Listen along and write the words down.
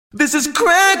This is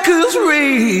Crackers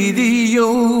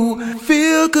Radio,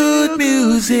 feel good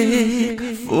music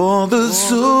for the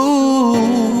soul.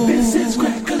 This is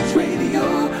Crackers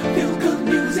Radio, feel good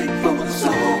music for the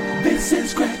soul. This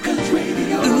is Crackers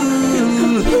Radio, feel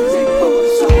good music for the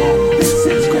soul. This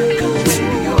is Crackers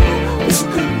Radio, feel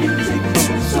good music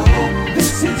for the soul.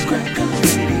 This is Crackers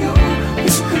Radio,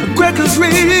 feel good Crackers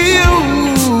Radio,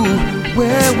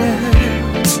 where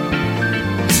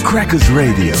Crackers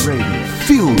Radio.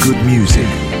 Feel good music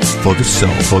for the soul,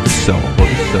 for the soul, for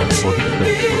the soul, for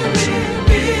the soul.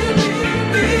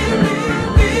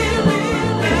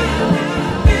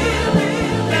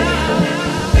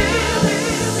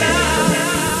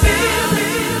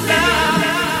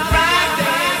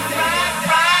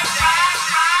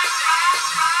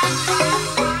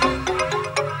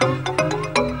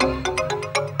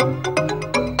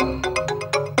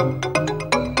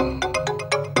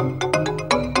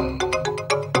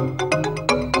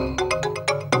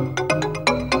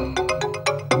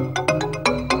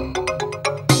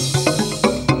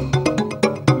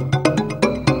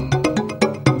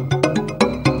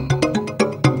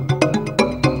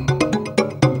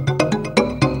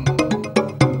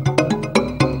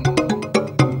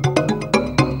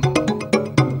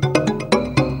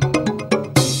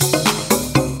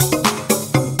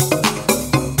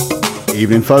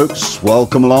 Evening folks,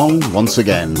 welcome along once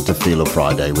again to Feel of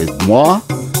Friday with moi,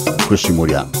 Christian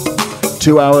Woodyatt.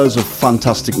 2 hours of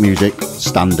fantastic music,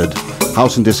 standard,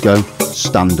 house and disco,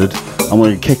 standard, and we're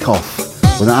going to kick off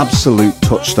with an absolute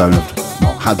touchstone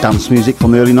of dance music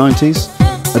from the early 90s,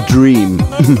 a dream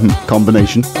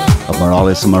combination of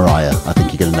Morales and Mariah. I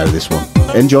think you're going to know this one.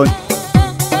 Enjoy.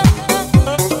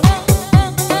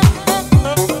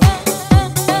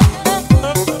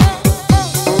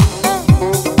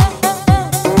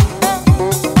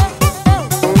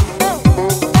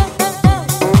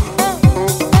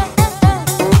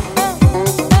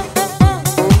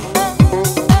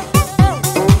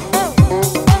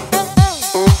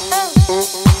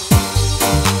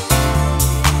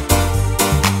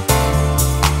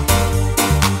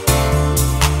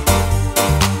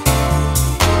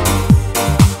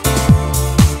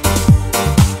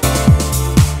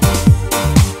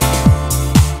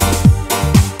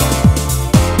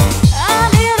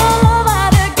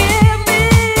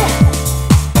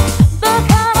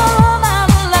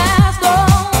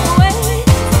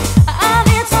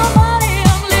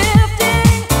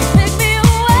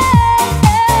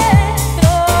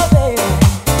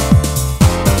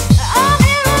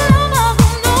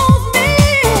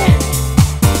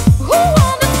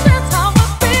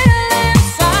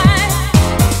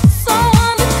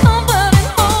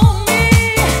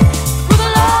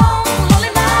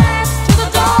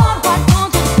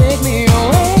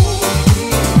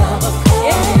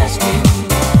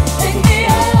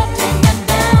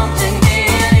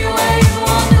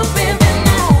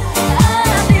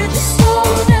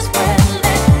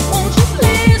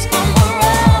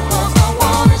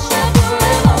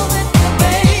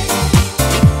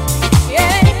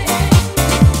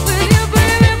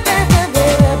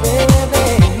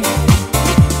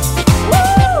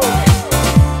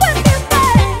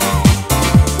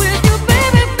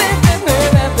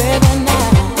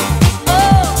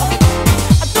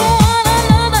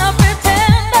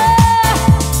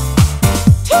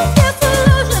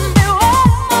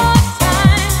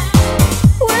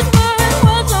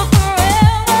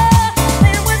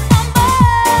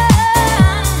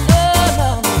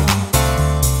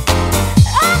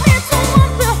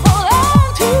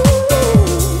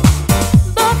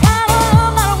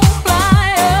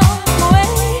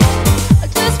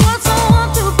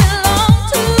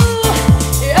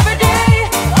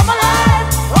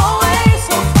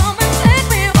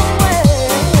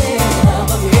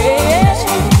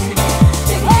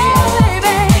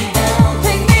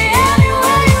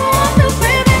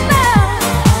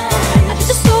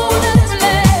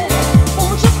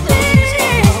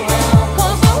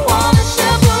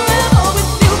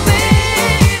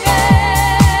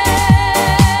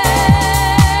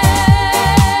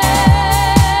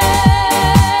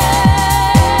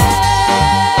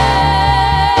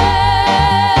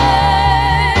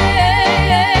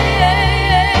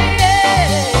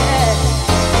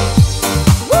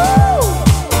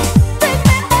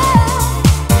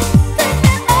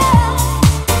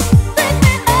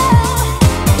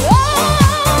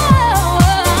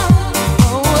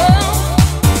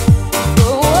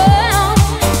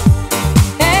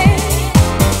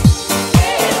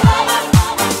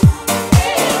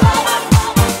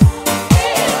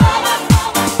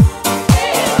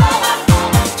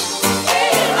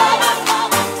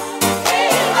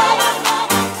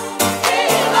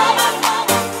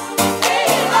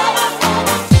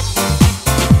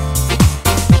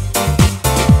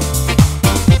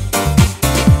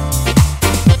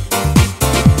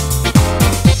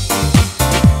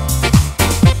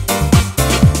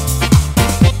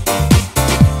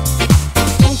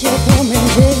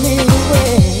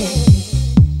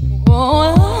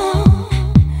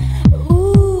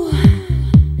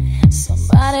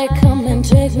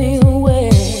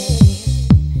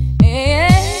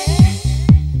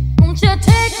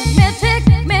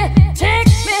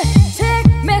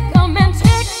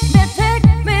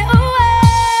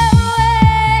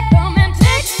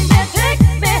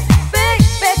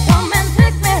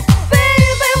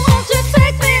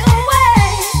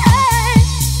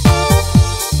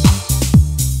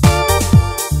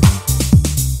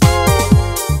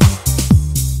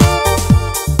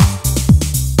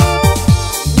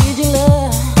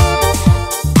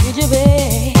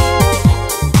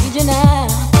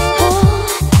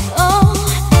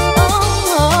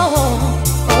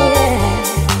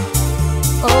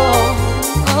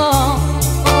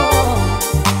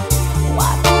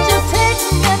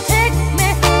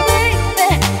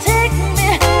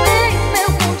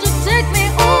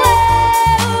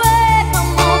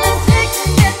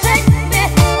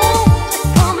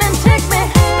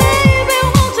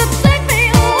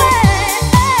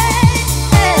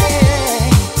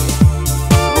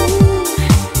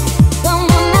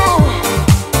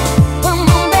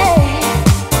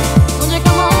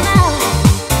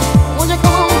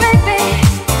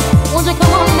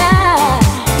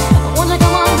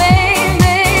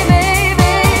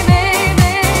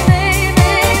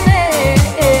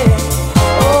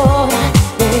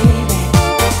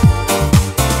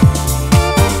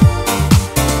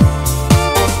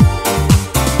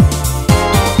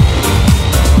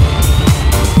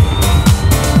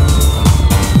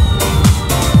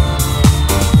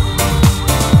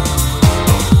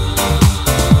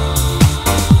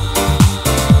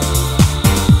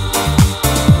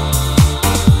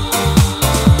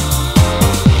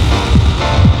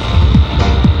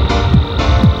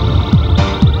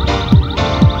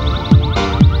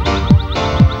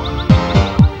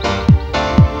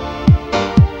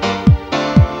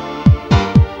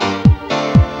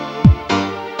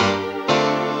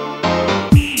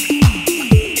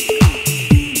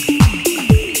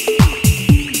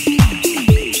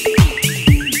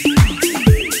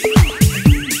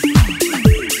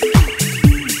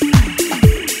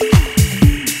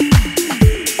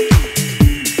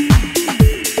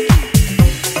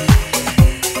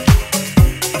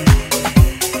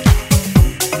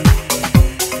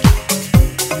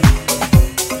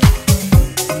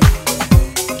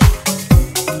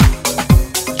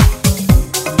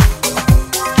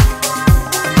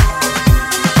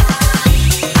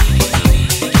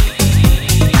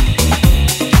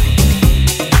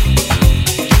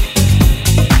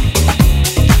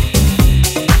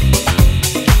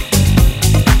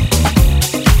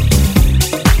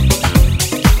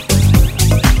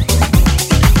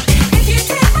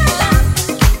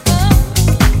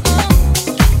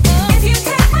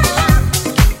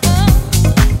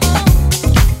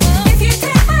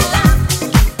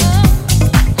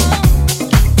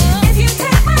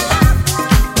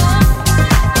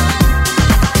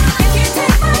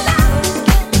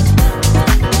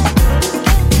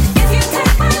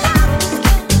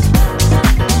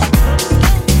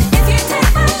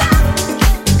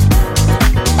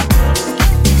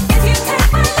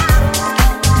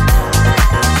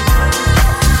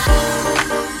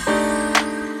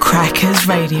 Crackers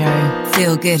Radio.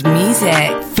 Feel good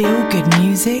music. Feel good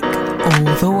music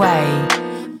all the way.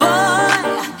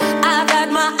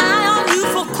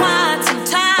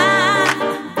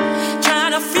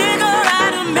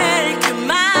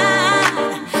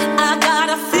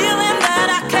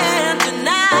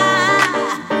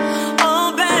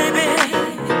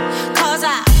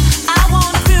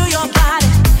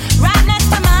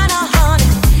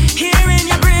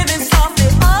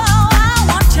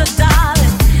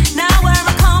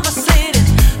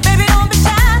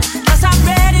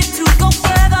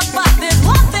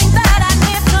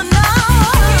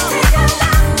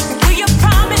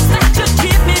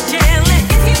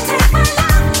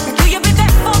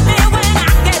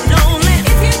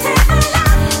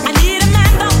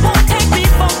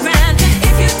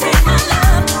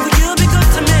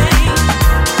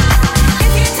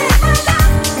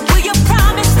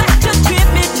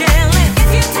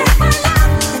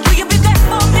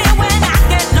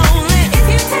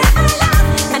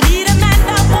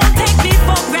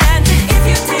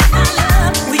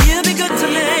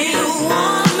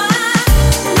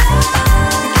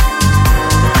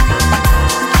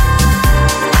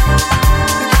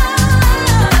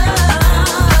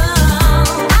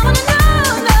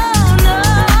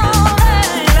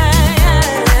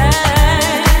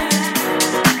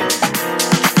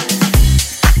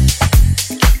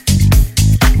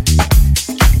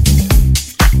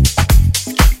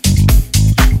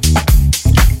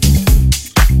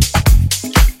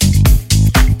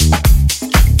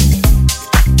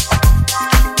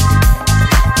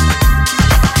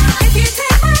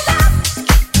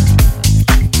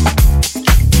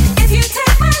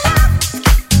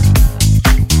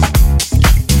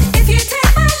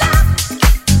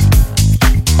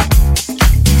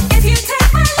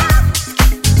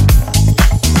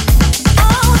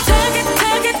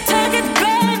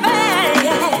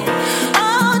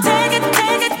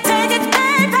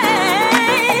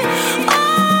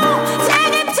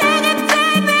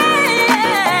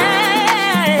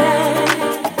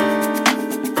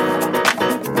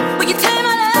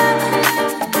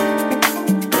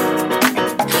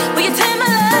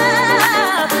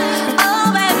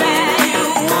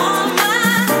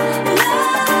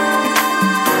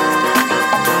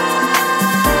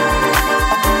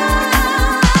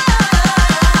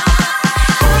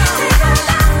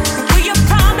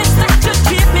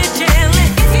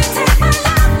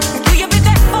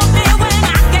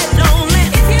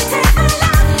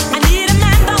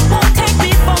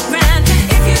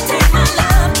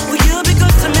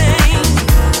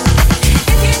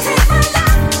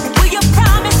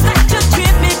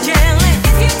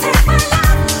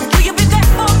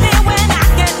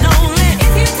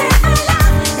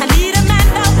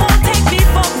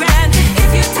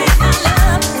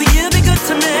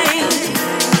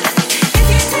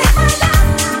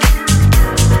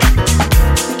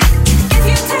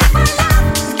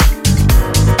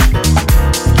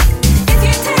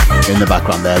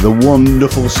 The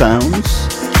wonderful sounds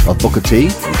of Booker T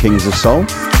and Kings of Soul,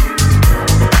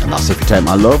 and that's If You Take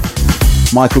My Love.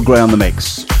 Michael Gray on the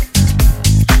mix.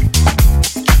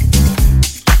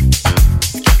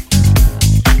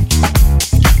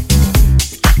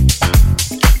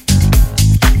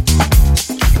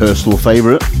 Personal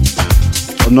favourite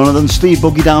of none other than Steve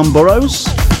Boogie Down Burrows,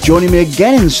 joining me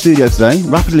again in the studio today,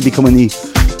 rapidly becoming the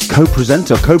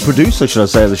co-presenter, co-producer should I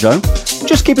say, of the show.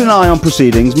 Just keeping an eye on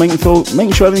proceedings, making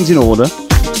sure everything's in order.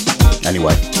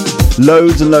 Anyway,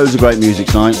 loads and loads of great music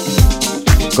tonight.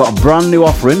 Got a brand new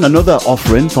offering, another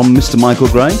offering from Mr. Michael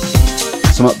Gray.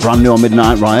 Something brand new on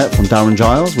Midnight Riot from Darren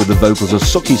Giles with the vocals of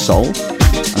Sucky Soul.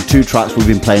 And two tracks we've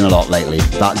been playing a lot lately.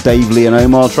 That Dave Lee and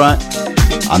Omar track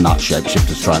and that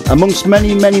Shapeshifters track. Amongst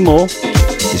many, many more,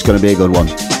 it's going to be a good one.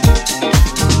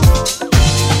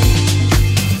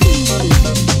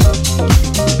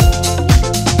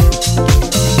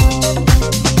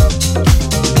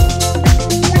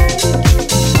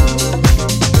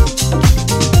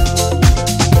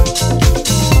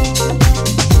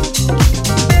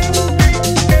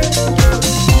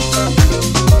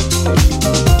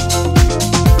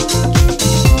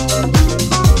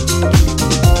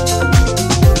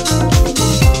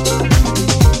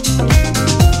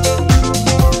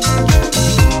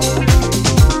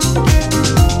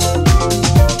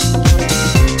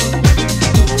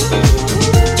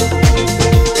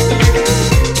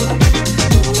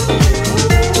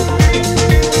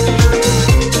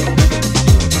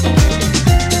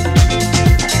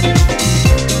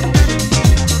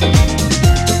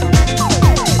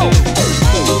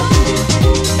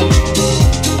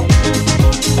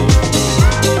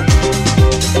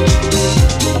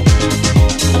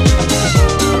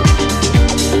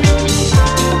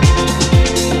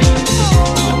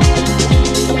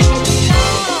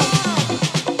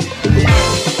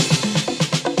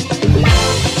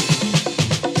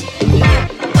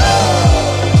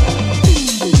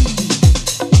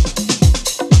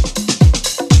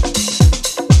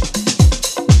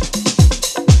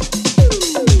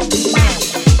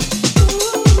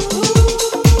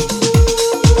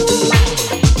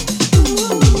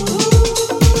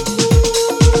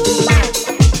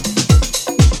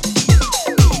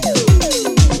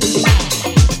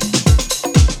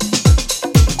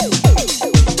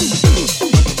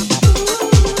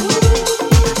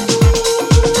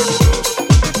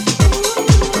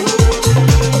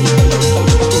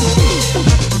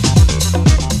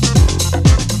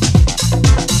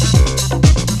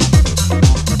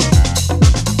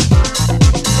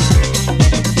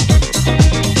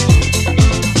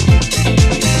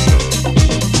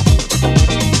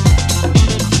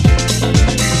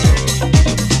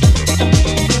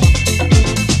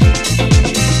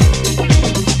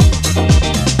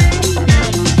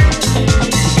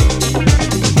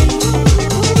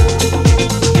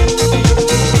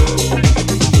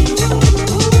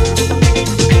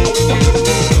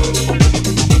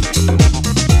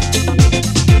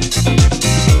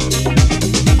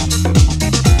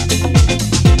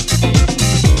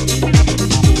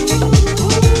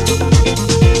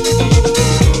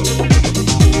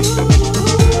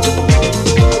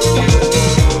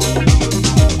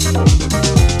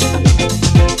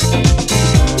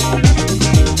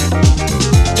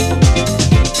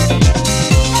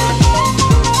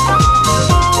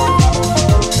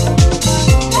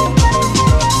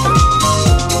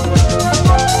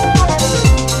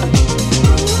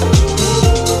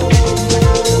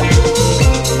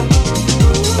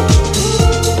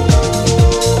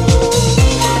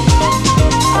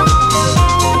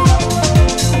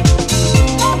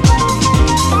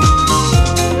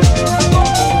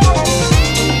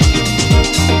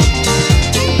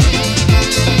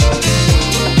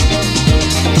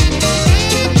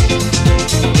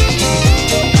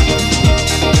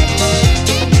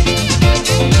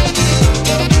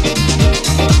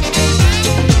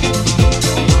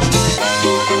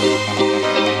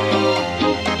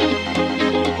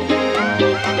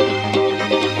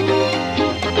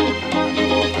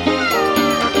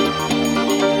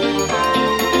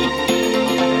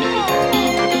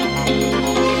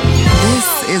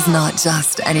 not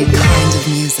just any kind of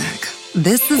music.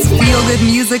 This is feel-good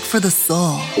music for the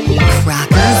soul.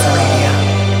 Crackers Radio.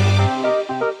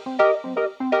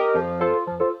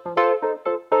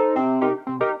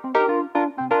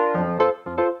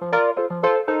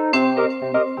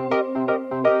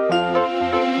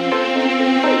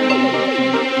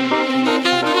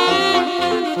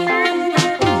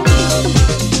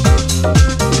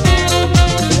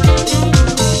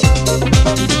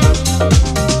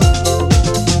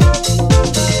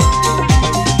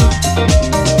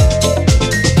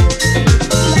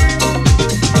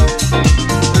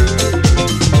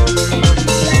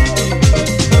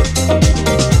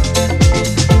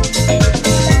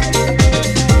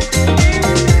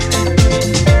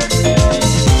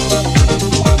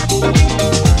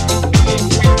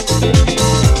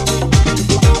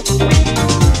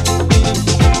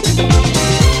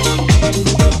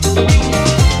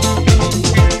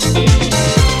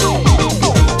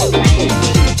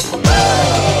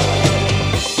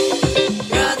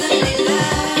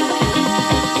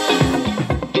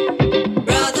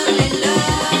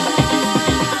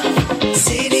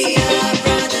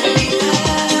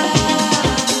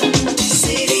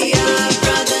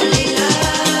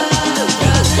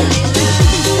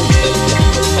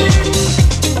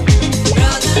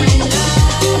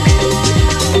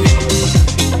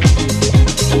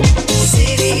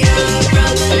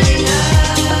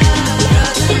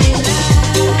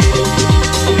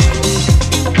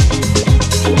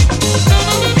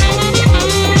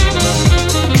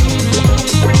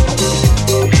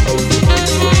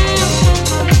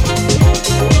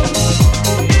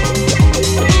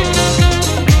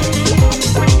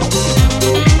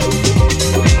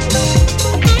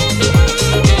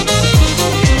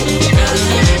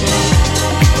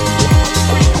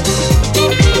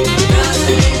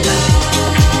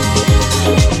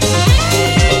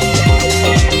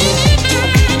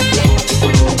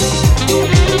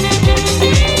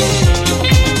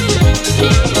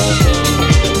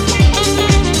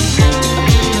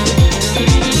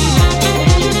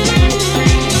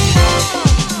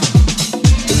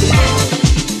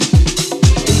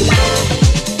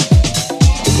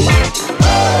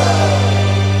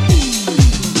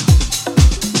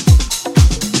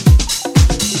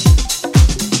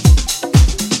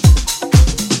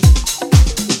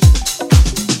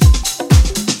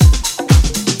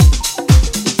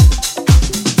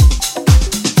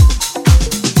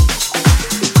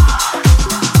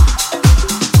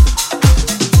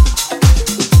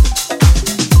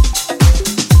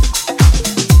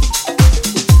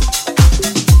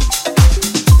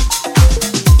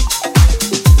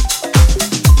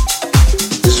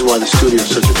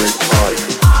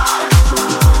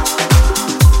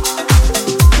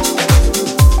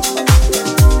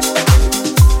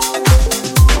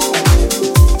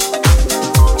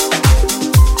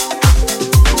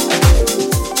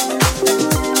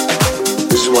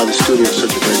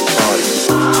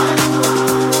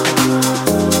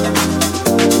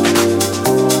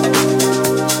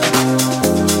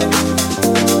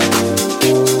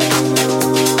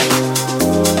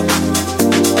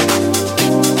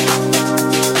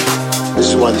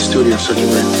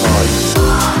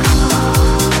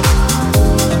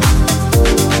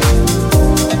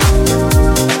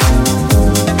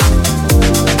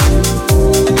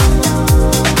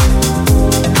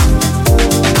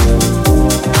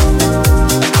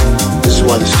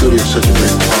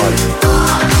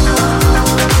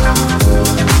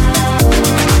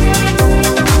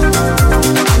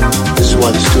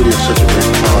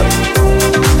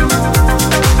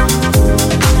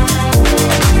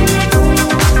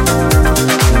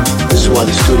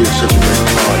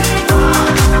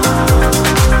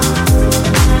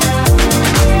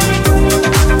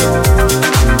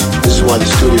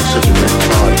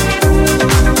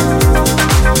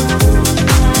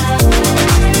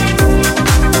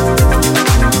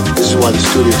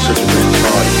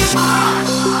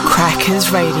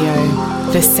 Crackers Radio,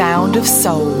 the sound of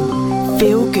soul.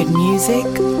 Feel good music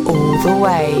all the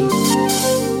way.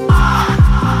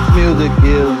 Music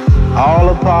is all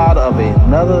a part of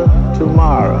another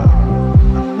tomorrow,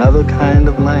 another kind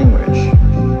of language.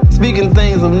 Speaking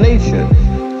things of nature,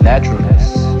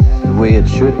 naturalness, the way it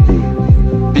should be.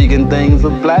 Speaking things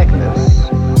of blackness,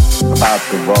 about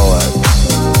the void,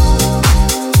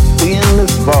 the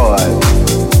endless void,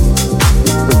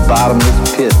 the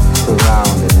bottomless pit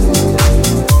surrounding me.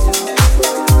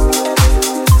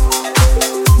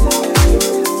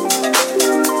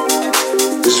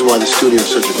 This is why the studio is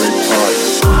such a great part.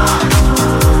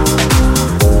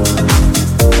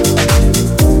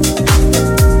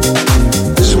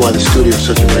 This is why the studio is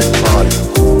such a great party.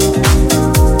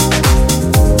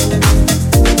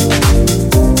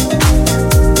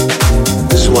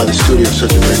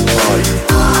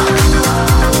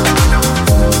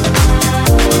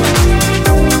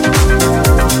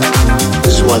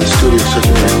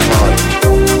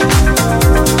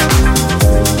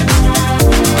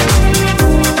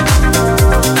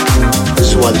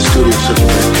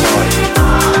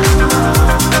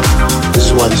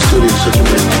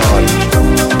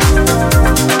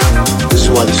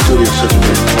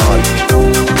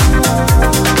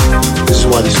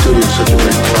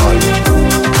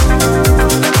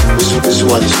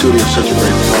 such a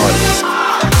great party.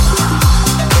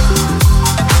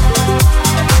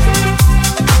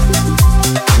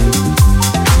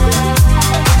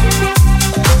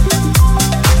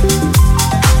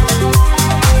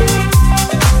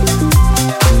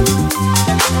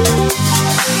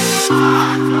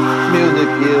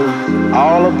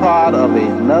 All a part of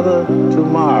another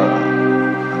tomorrow,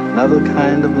 another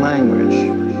kind of language,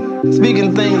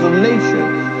 speaking things of nature,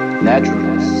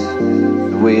 naturalness,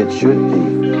 the way it should be,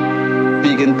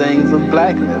 speaking things of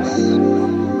blackness,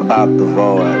 about the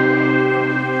void,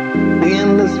 the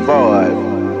endless void,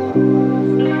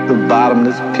 the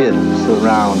bottomless pit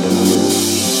surrounding you.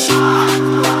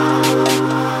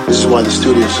 This is why the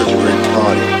studio is such a great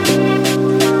party.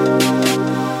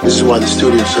 This is why the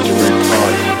studio is such a great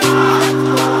party.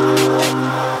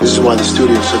 This is why the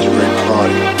studio is such a great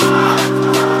party.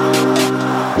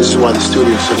 This is why the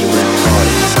studio is such a great party.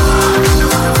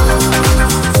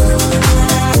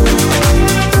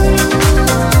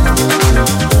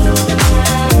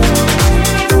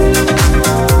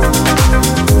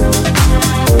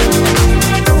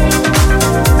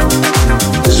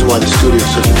 This is why the studio is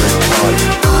such a great party.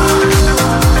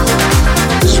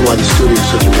 This is why the studio is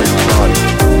such a great party.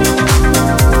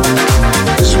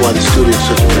 This is why the studio is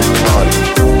such a great party.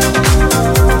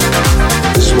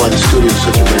 This is why the studio is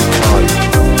such a great party.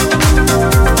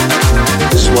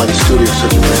 This is why the studio is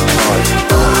such a great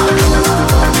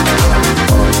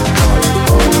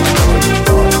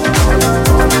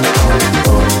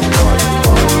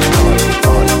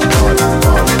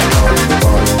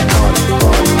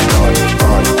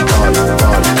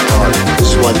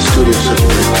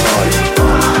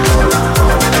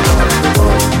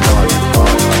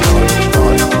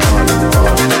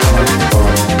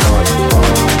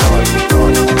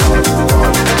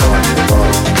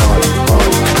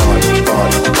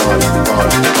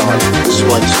This is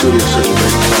why the studio is such a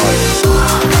great party.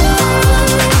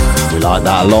 We like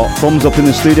that a lot. Thumbs up in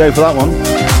the studio for that one.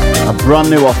 A brand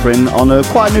new offering on a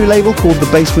quite a new label called The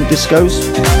Basement Discos.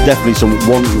 Definitely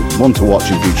one to watch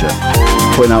in future.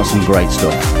 Putting out some great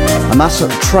stuff. And that's a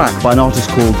track by an artist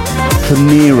called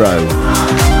Thanero.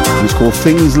 It's called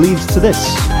Things Leads to This.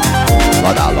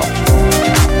 Like that a lot.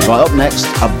 Right, up next,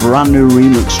 a brand new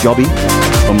remix jobby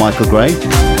from Michael Gray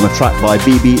on a track by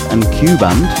BB and Q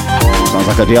Band. Sounds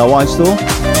like a DIY store.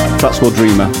 Track's called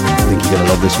Dreamer. I think you're going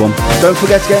to love this one. Don't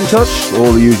forget to get in touch.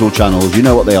 All the usual channels. You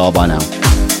know what they are by now.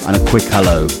 And a quick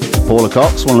hello to Paula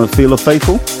Cox, one of the Feel of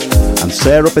Faithful, and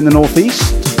Sarah up in the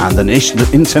northeast, and an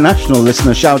international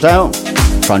listener shout out,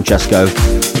 Francesco,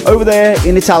 over there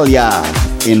in Italia,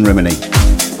 in Rimini.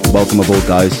 Welcome aboard,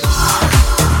 guys.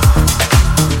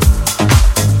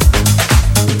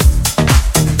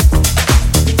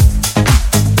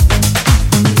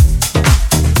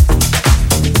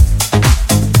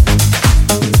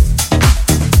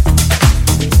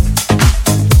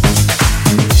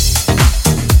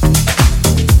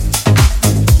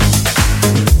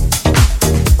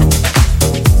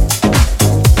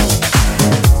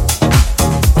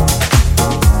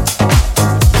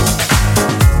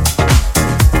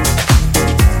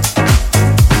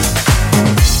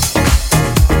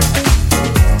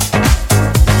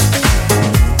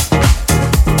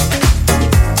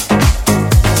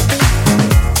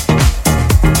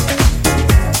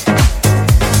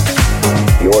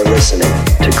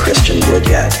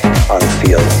 Woodyatt on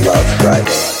Feel Love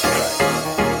Friday.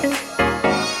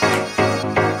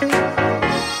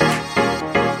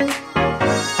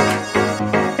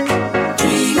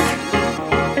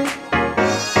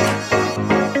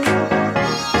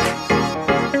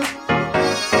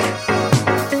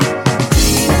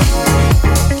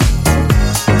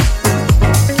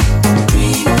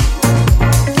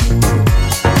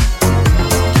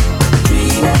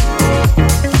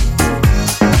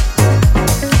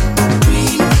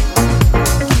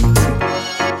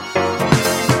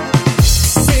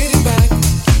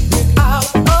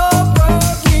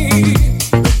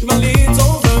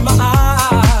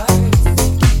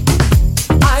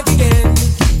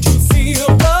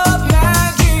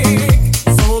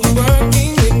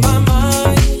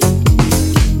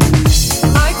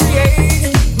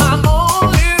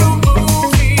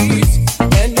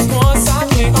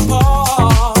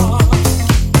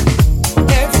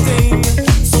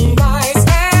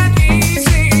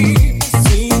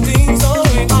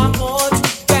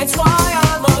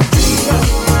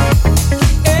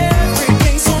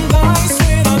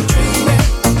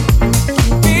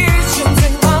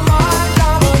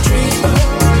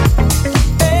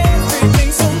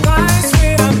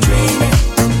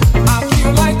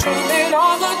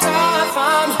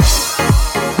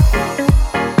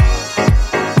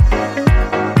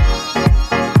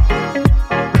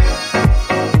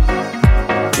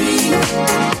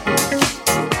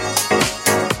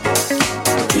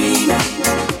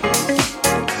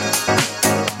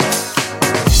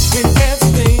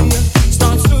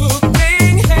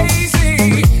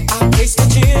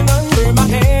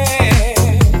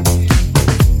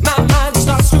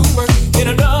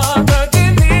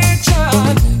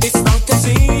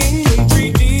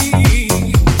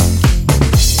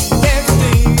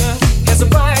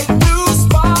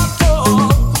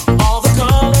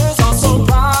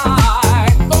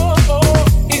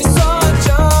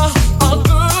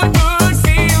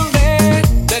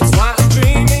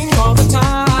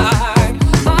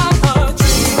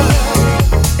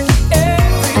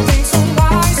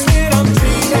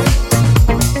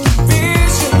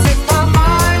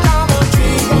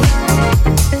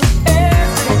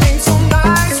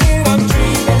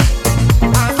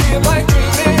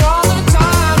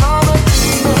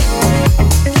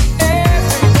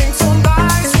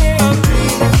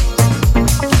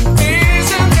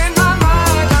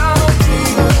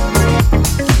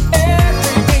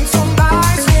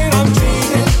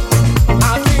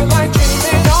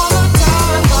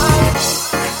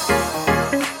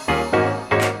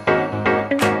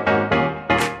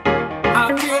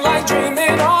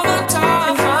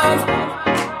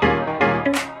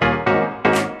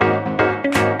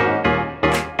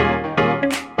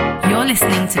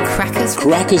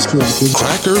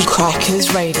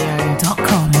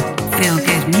 Crackersradio.com. Feel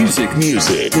good music.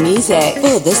 Music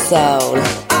for the soul.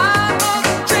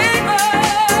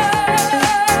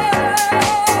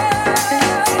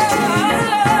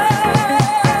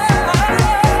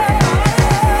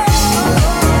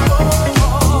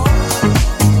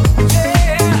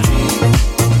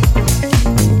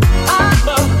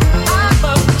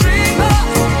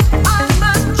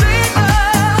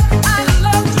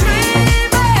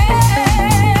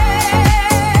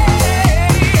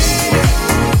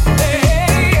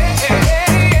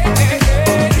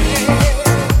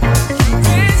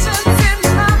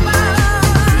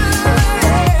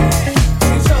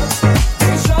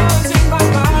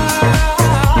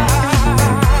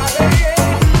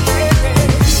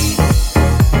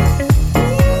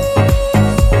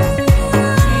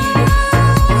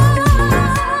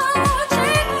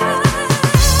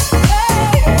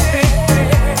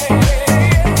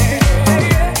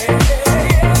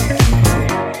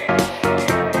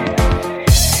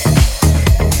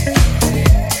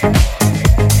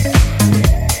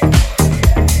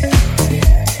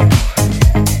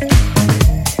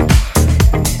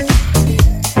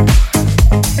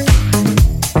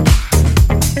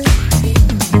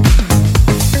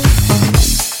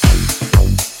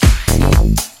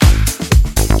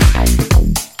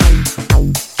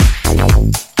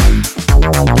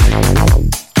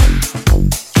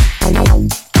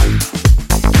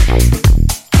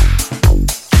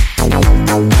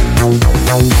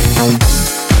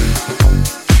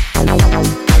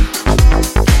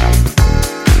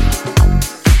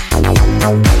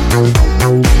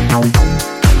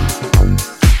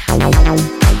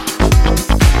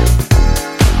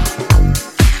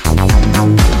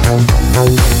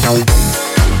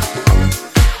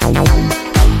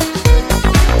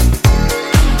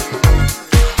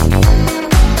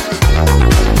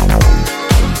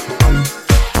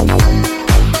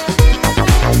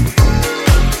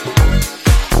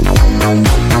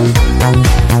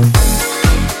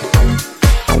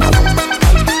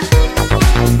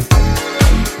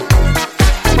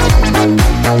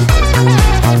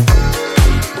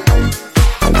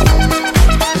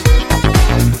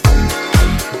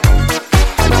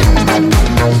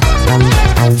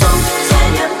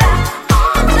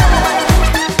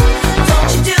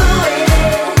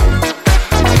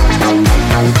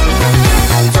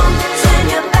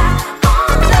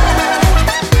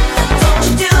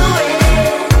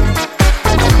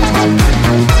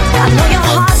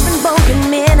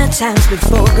 times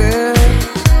before, girl.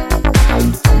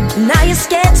 Now you're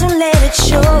scared to let it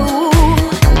show.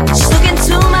 Just look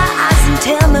into my eyes and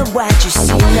tell me what you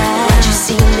see now. What you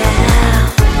see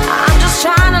now. I'm just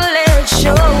trying to let it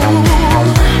show.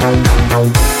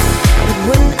 But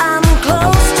when I'm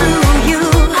close to you,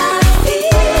 I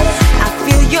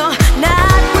feel you're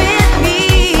not with me.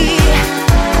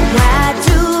 Why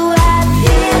do I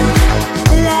feel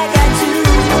like I do?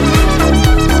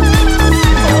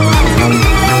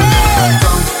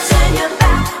 Don't turn your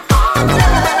back on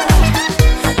love.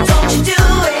 Don't you do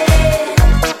it.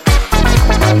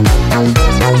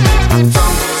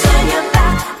 Don't turn your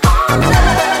back on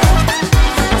love.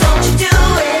 Don't you do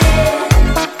it.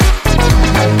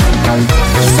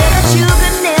 You said that you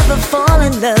could never fall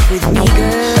in love with me,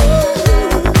 girl.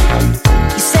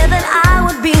 You said that I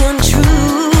would be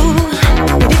untrue.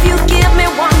 But if you give me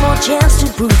one more chance to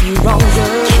prove you wrong,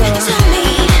 girl, give it to me.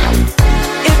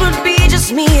 It would be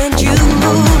just me and you.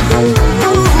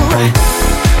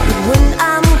 But when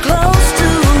I'm close to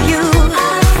you, I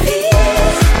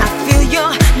feel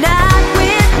you're not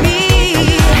with me.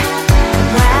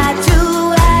 Why do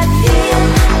I feel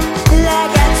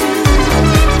like I do?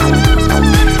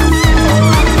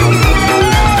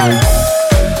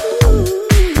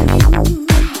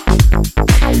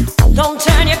 Don't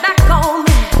turn your back on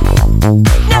me.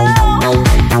 No,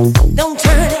 don't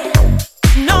turn it.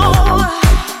 No.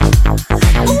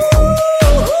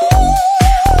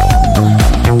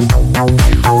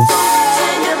 Don't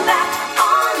turn your back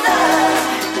on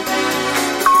love.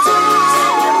 Don't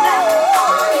turn your back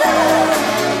on love.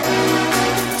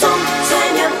 Don't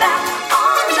turn your back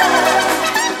on love.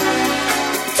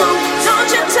 Don't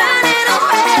you turn it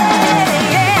away.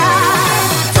 Yeah.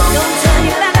 Don't turn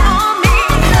your back on me.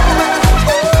 Don't turn your back on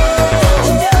love.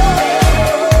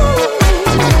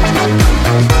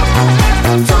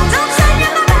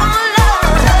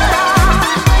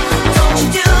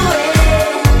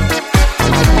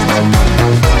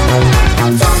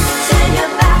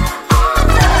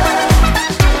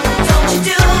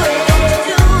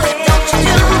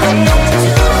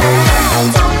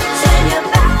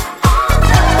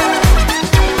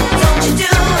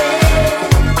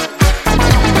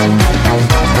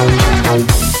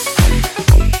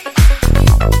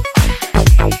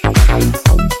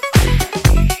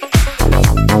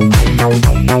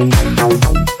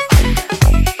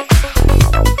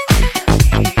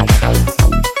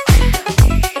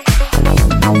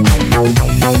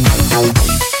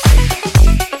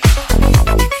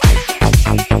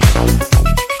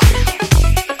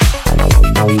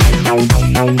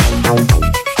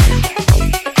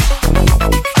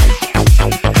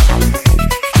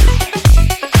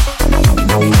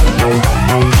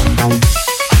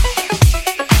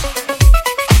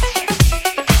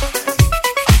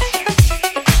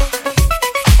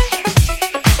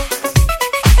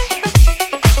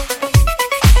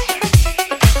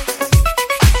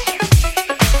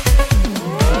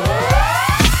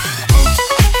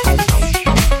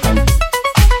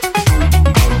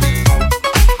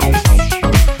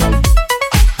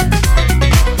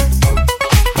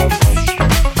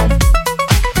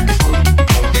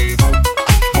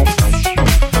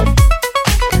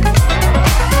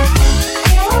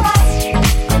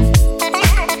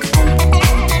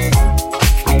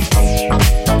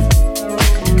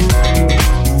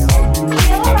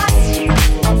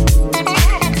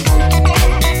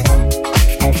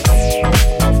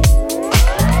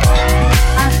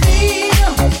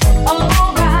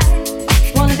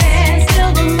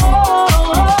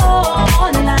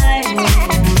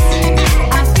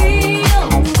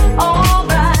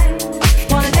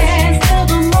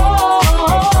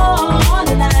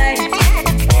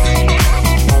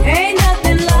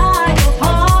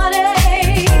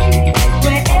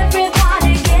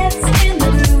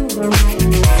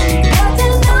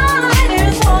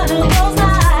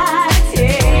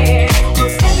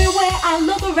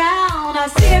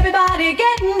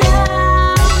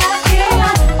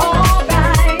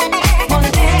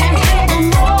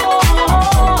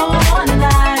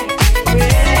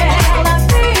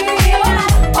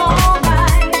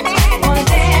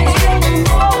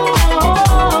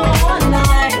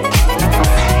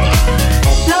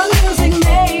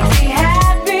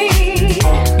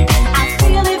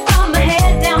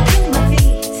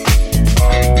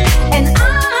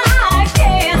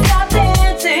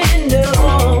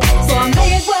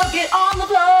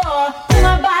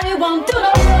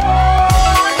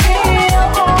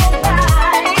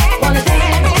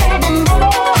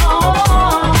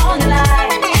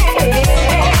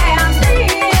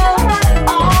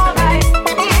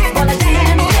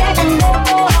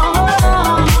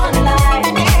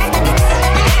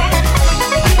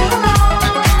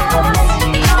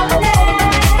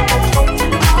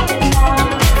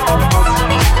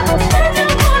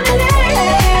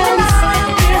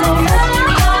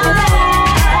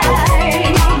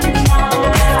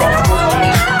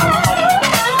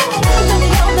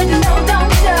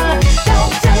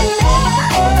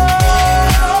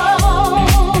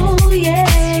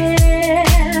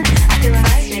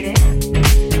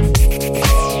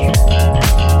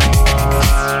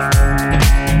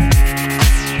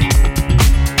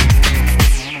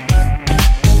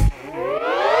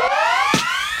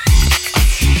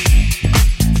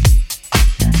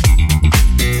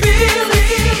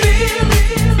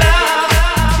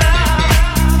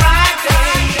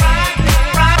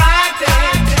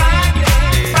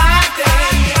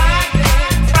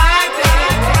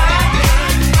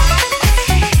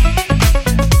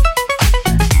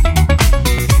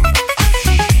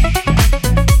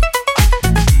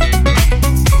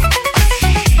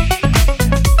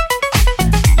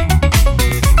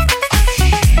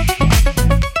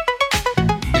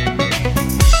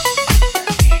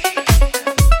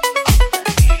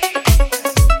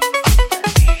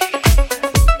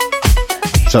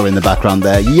 Ghetto in the background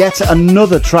there. Yet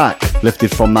another track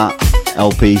lifted from that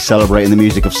LP celebrating the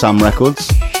music of Sam Records.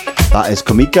 That is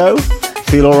Komiko,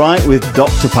 Feel Alright, with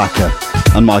Dr. Packer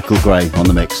and Michael Gray on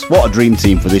the mix. What a dream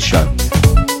team for this show.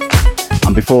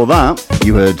 And before that,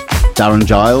 you heard Darren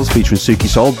Giles featuring Suki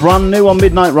Soul, brand new on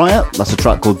Midnight Riot. That's a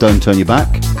track called Don't Turn Your Back.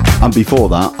 And before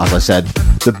that, as I said,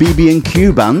 the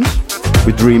BB&Q Band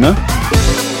with Dreamer,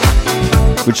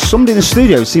 which somebody in the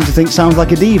studio seems to think sounds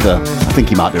like a diva. I think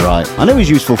he might be right. I know he's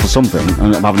useful for something,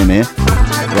 and I'm having him here.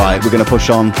 Right, we're going to push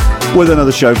on with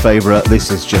another show favourite. This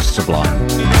is just sublime.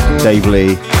 Dave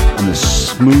Lee and the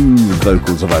smooth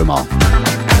vocals of Omar.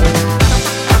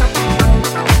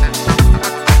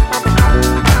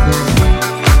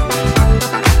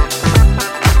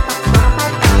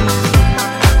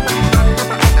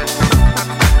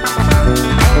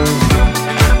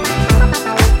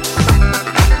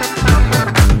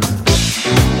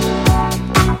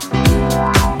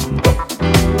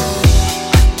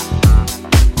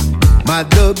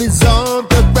 Love is on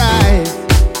the rise.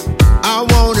 I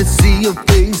wanna see your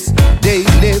face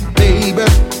daily, baby.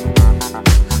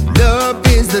 Love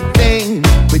is the thing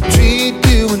between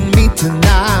you and me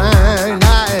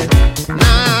tonight.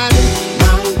 My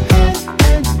hand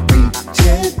and reach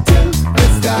it to the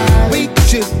sky. We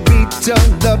should reach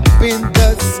all up in the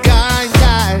sky.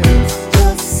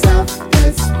 Yourself,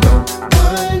 there's no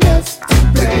one else to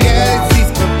blame. The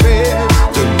galaxy's prepared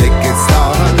to make it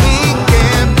start. We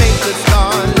can make it start.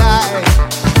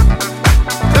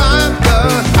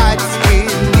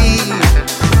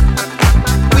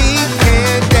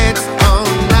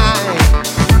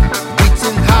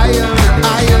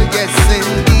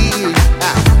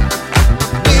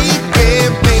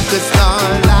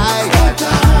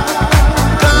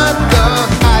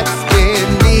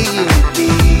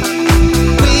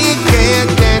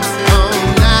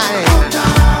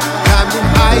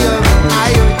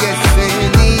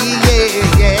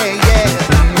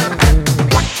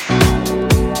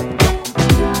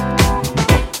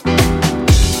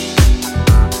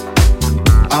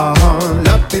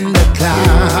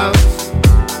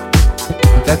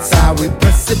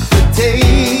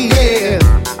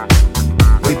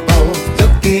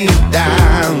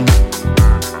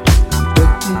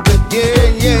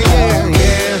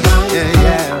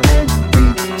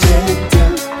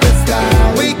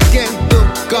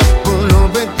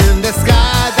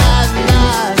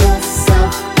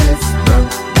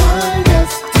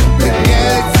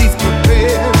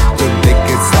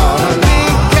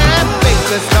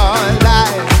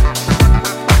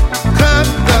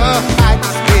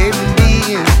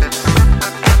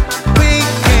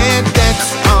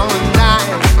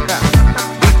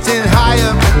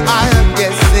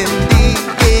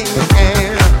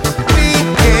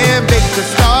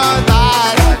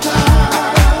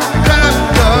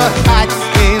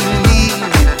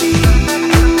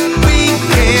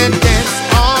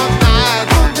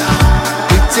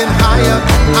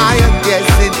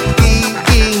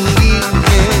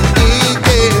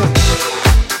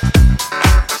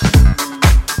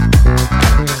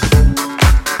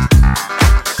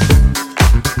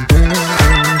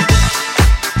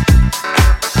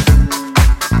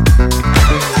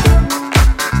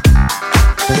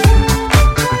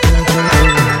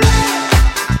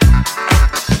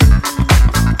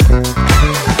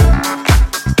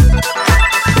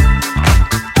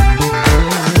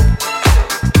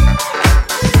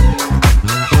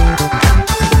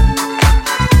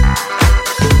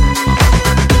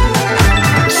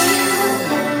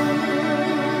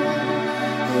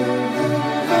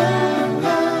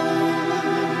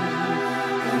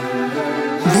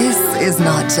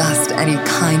 Just any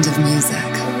kind of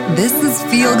music. This is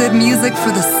feel-good music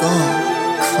for the soul.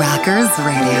 Crackers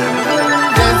Radio.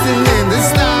 Dancing in the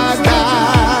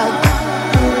starlight.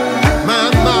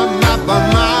 My.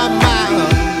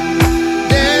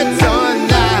 Dance all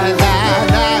night.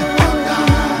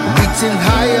 Reaching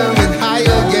higher and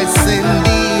higher, yes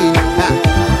indeed.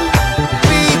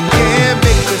 We can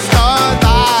make the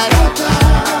starlight.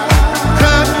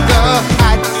 Come the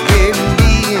heights can be.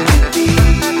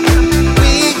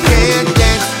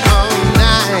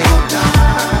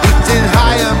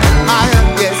 Higher,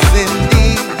 yes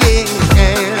indeed,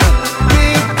 yeah. We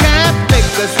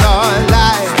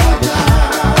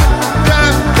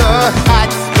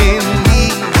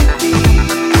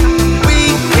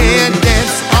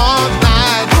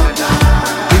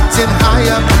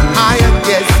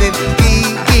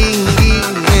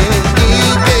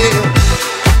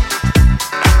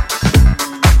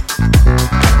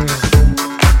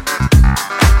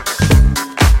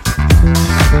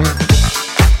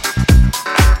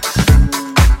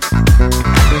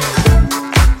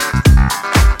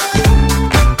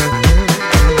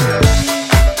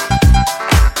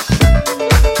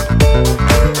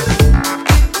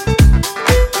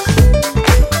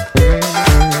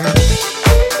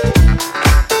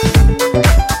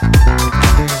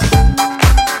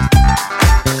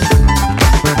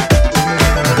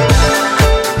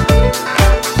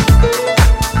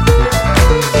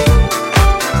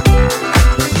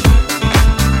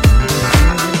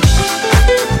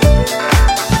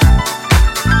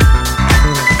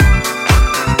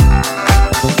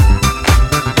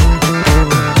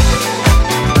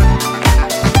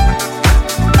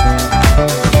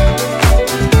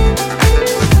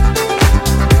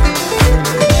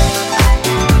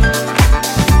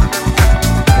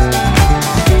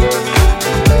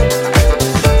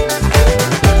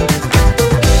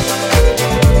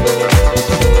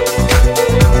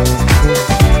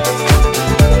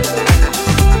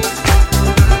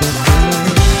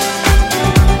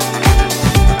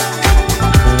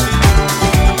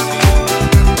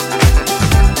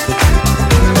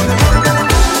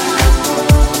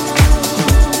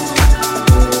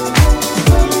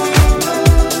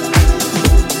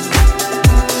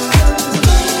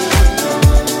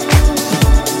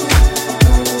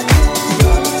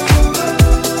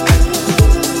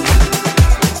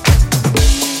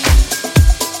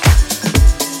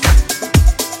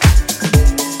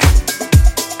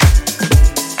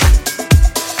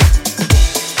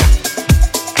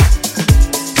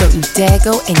dare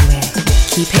go anywhere.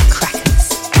 Keep it crackers.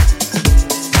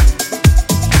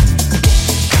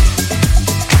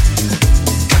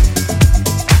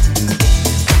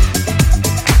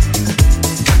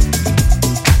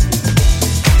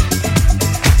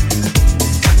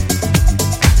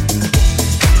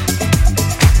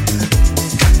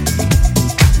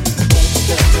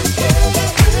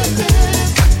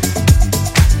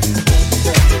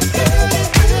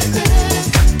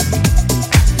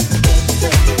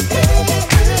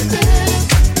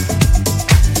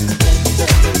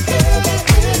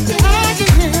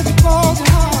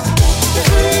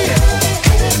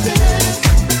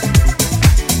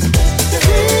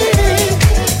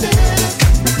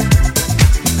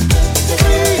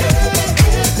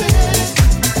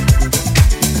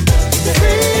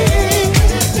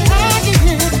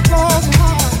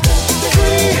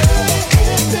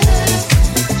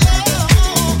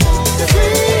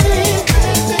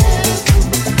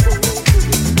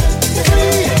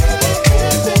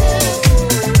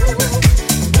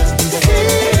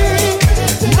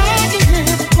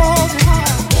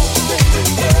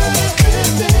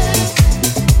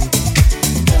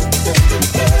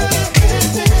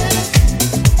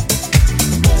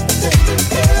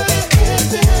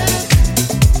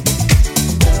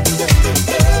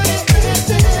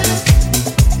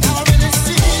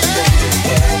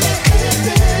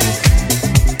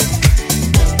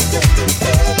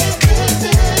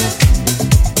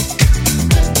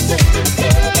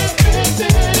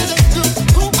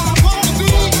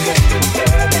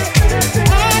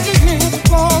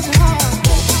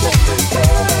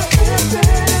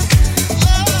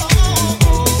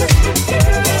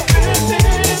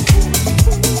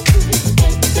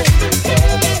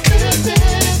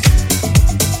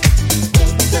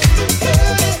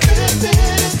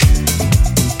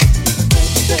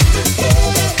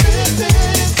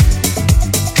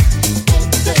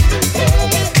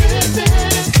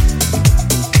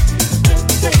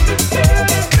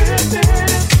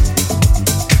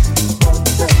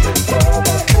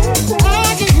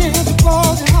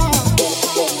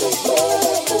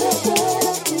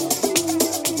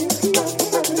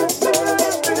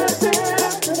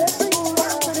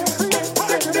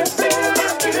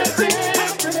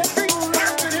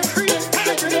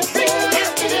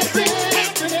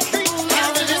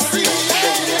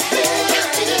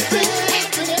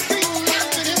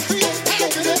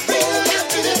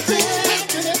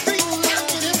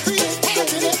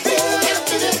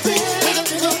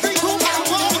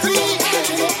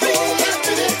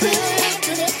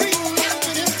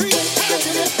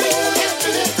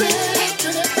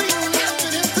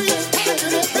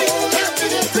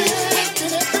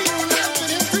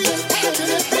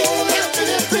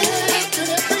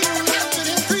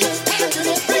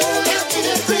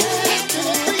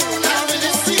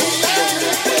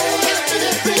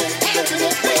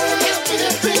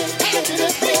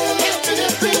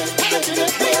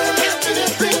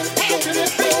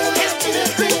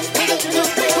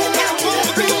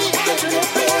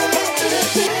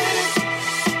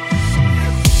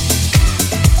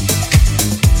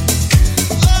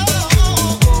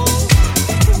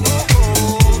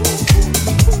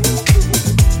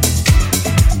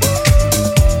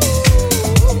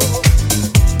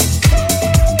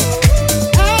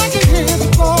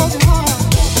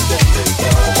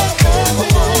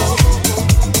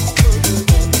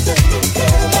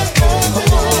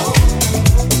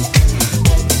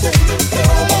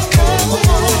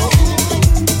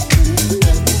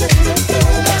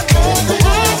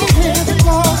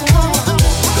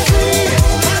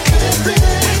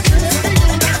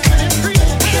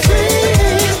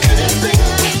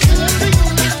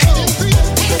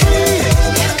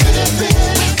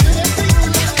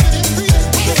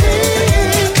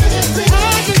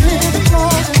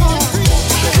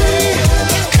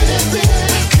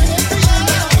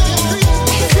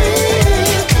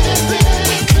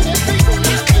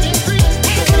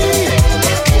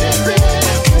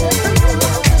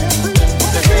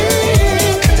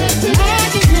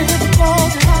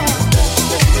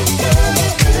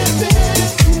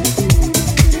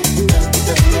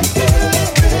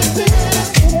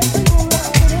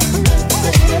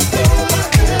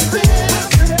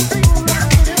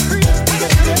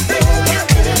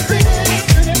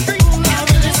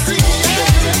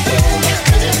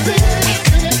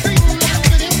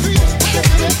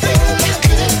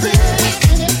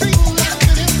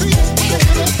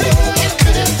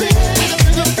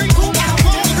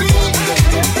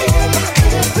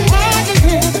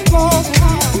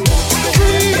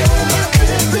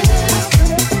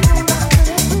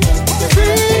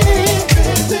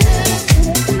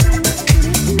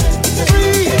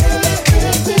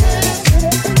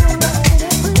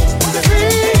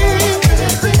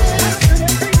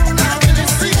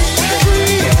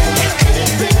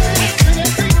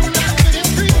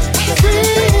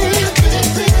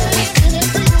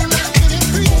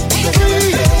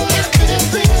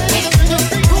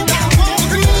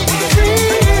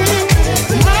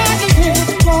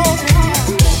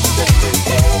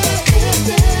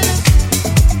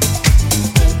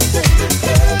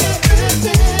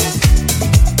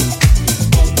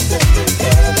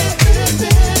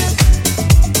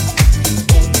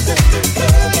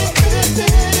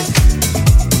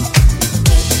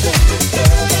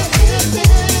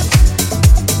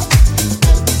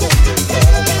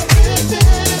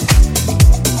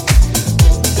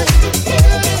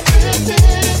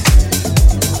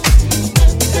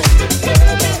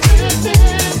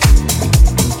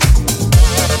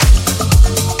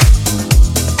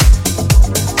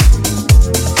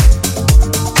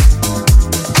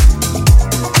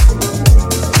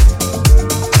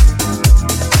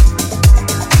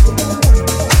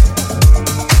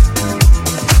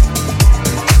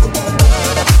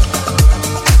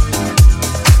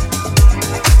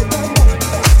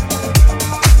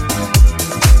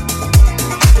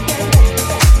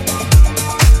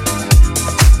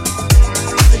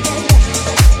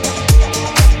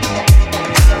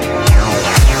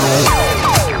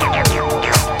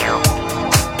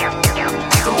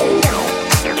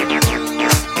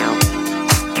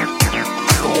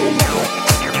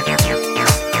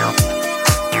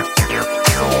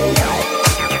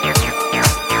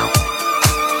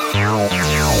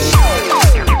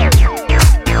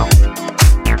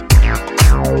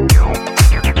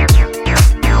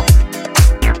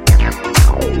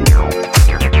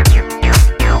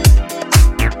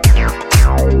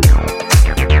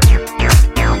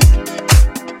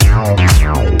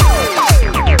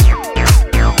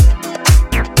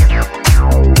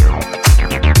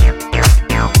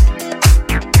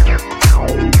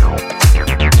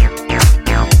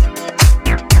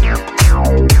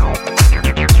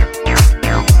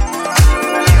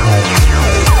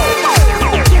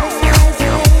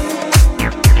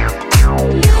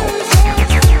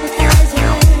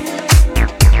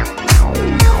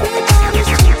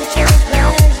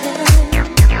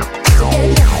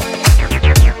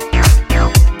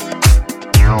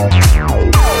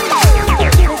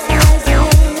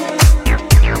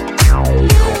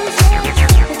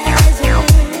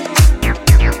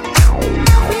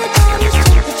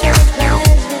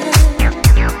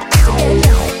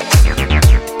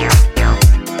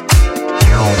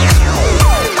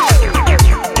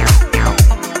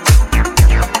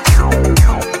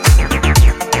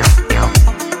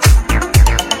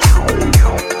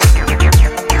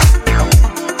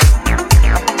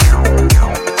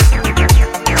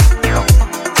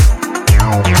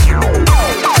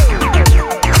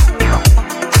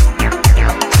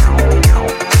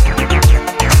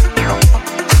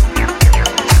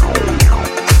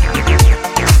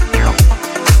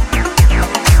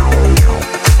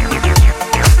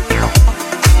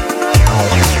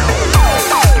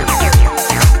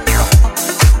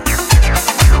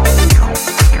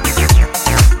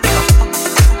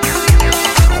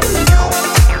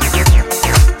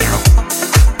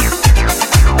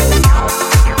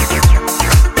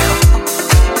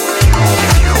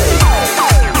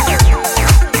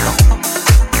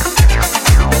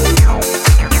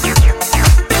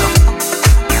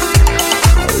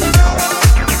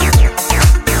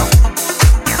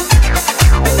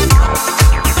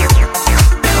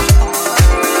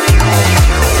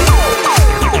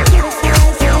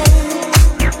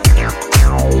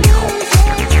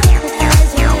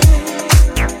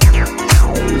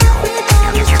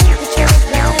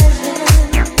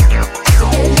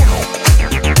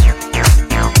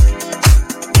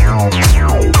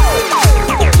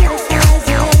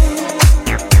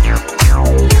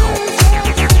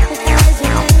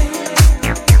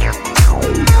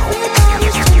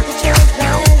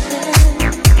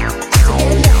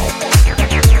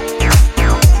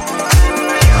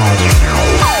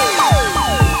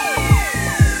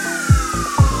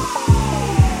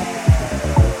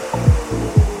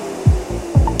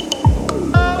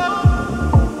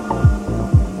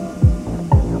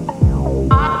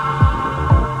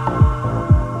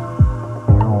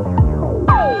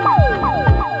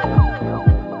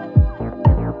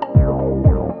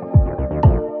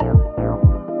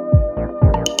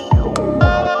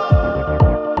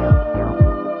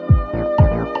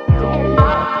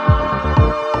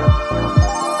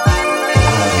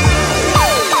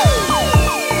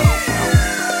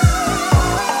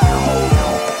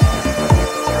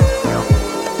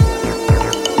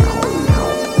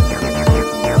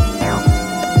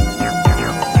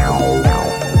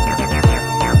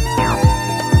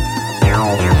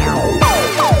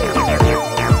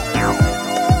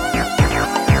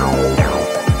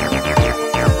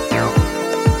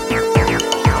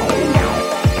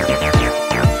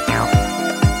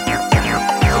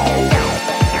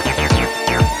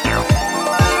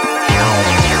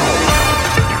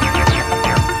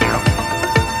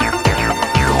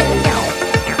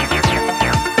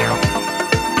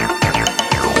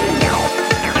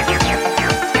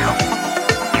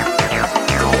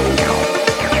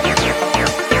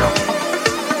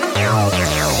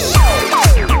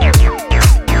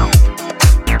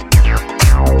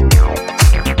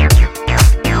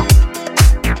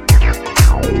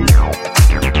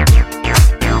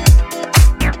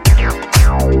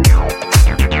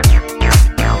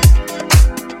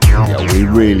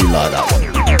 like that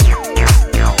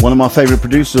one. One of my favourite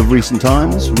producers of recent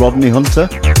times, Rodney Hunter.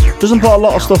 Doesn't put a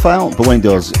lot of stuff out, but when he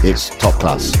does, it's top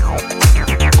class.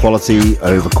 Quality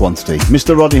over quantity.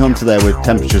 Mr. Rodney Hunter there with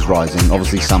Temperatures Rising,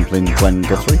 obviously sampling Gwen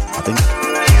Guthrie, I think.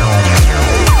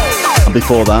 And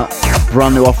before that, a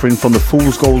brand new offering from the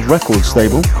Fool's Gold Records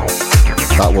stable.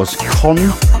 That was Con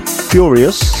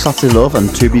Furious, Saturday Love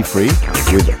and To Be Free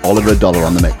with Oliver Dollar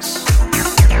on the mix.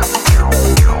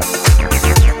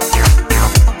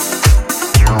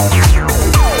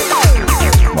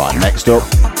 Right, next up,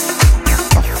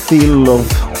 a Feel Love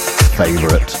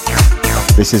favourite.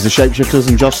 This is the Shapeshifters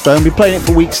and Joss Stone. Been playing it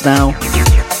for weeks now.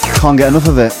 Can't get enough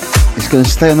of it. It's going to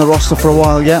stay on the roster for a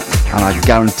while yet, and I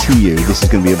guarantee you this is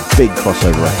going to be a big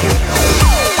crossover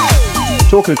record.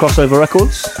 Talking of crossover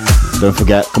records, don't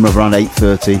forget, come over around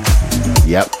 8:30.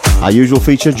 Yep, our usual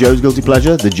feature, Joe's Guilty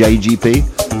Pleasure, the JGP,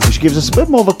 which gives us a bit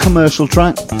more of a commercial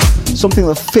track. Something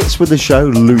that fits with the show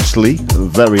loosely,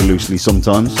 very loosely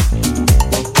sometimes.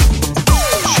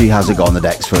 She has it got on the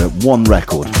decks for one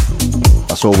record.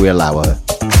 That's all we allow her.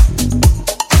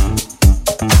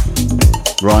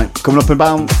 Right, coming up in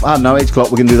about, 8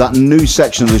 o'clock, we're going to do that new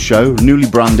section of the show, newly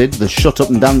branded, the Shut Up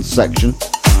and Dance section.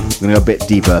 We're going to go a bit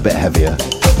deeper, a bit heavier,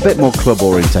 a bit more club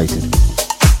orientated.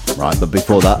 Right, but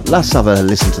before that, let's have a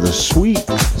listen to the sweet,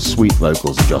 sweet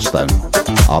vocals of Joss Stone.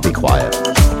 I'll be quiet.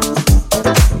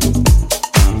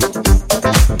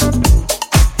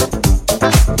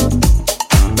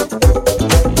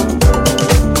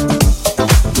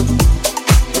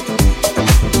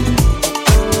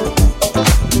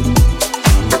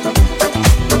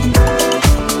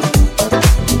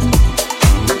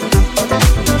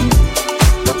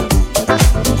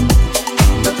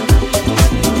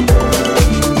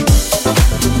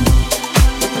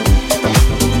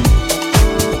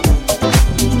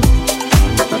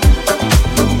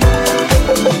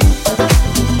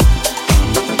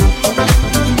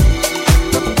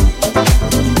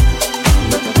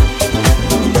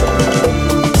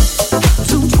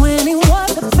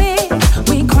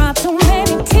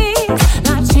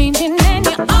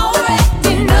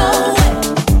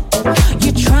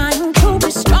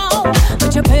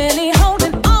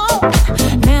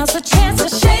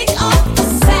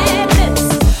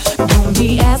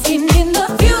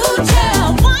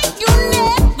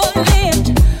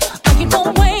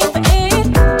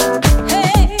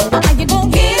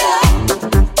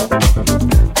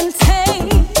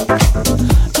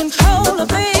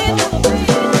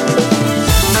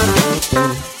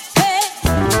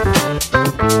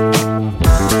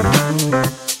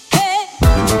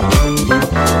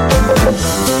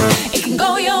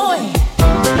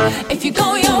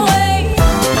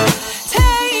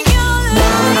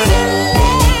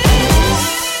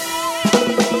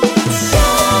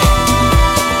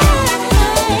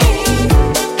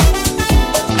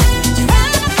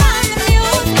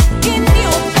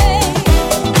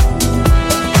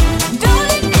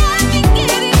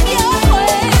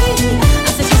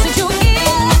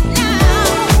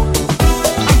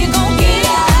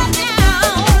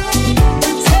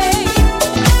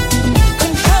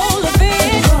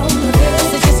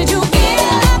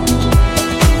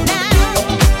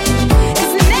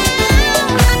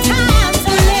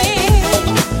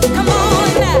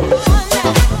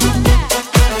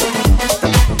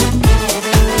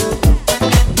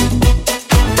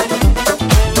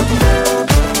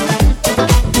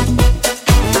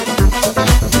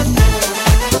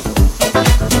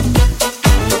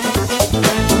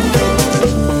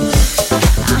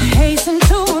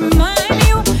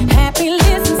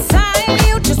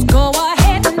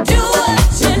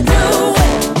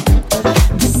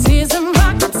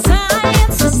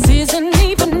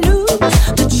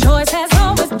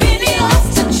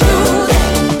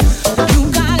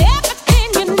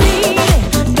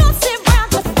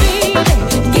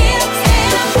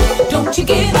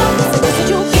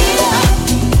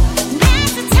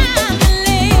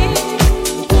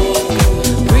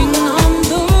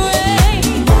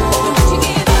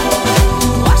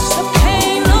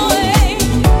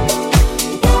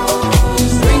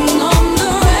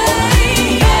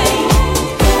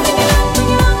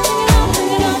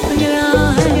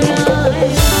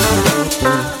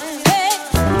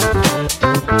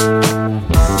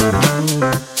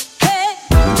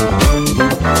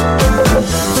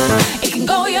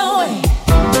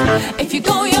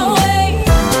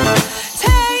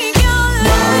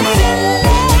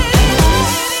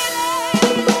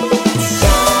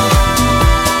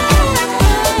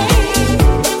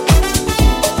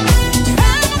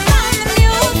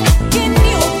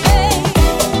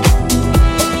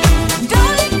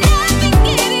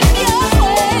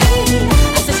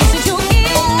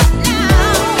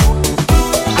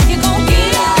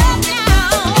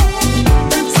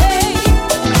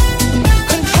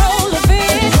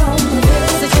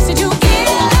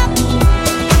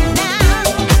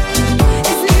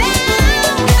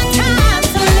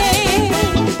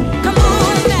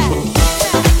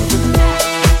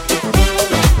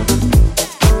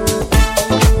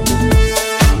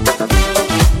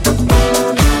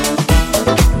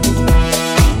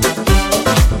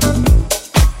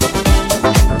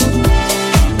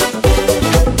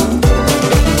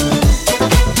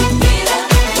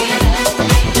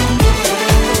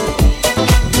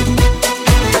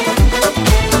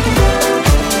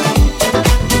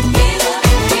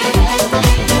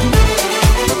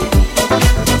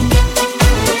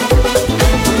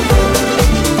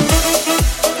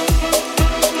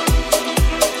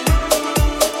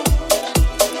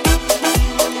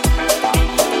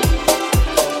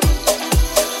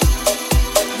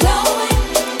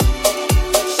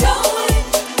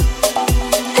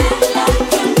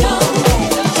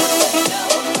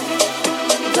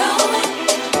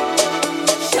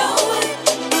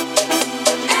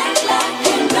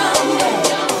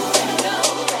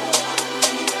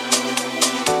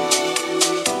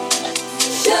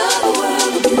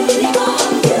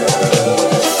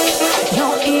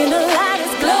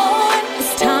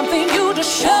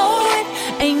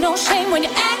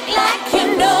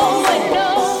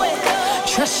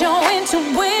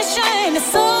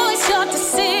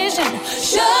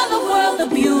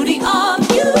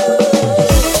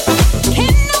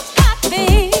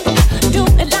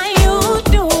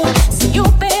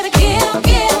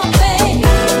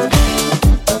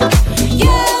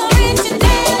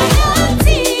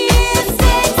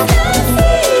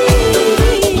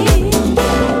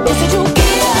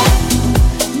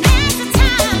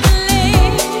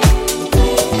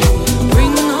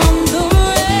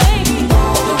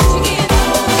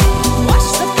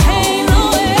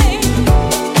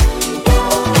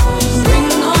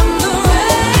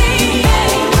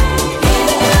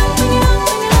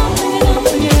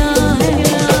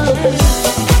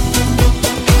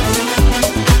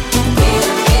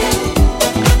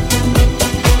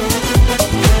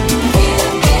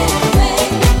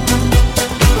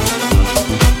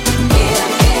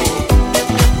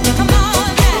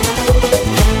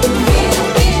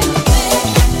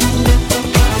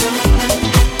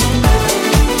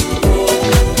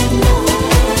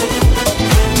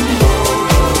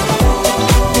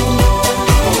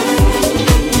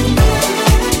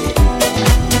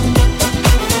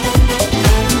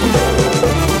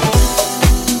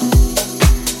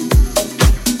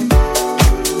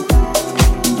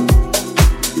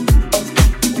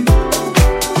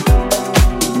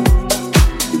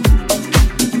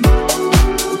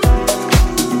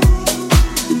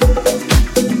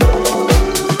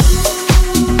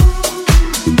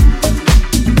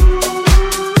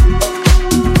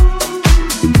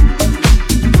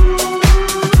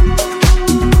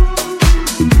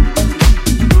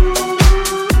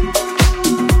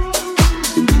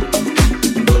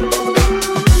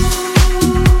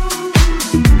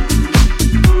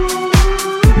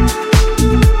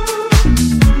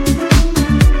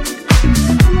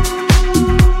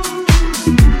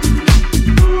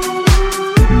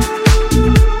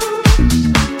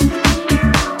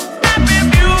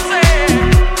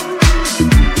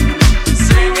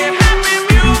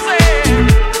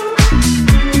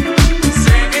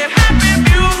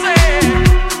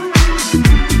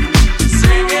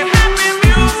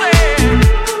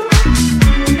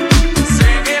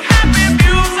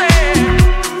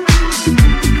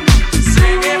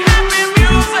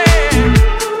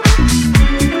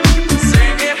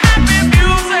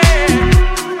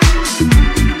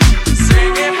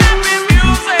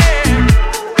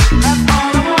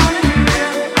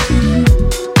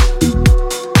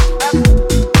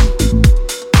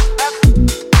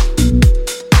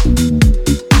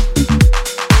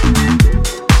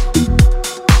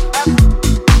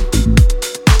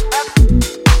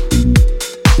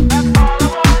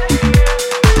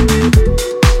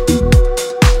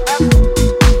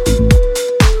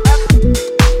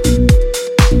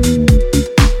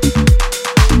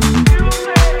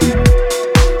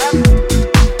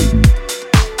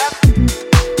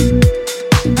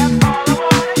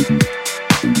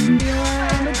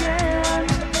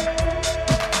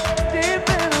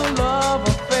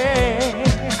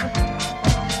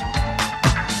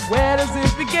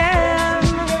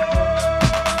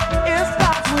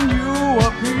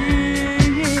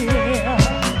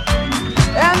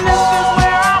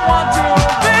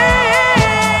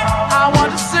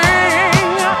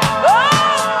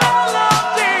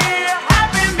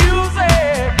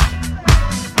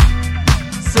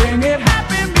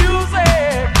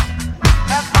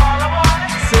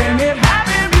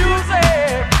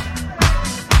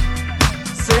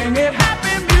 Sing it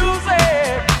happy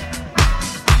music.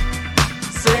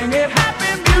 Sing it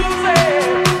happy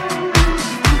music.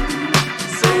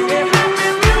 Sing it happy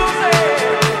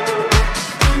music.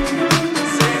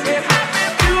 Sing it happy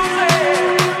music.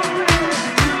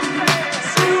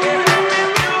 Sing it happy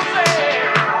music.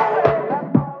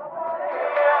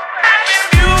 Happy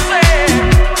music.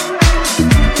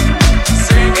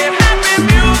 Sing it happy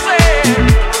music.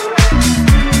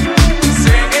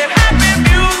 Sing it happy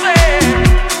music.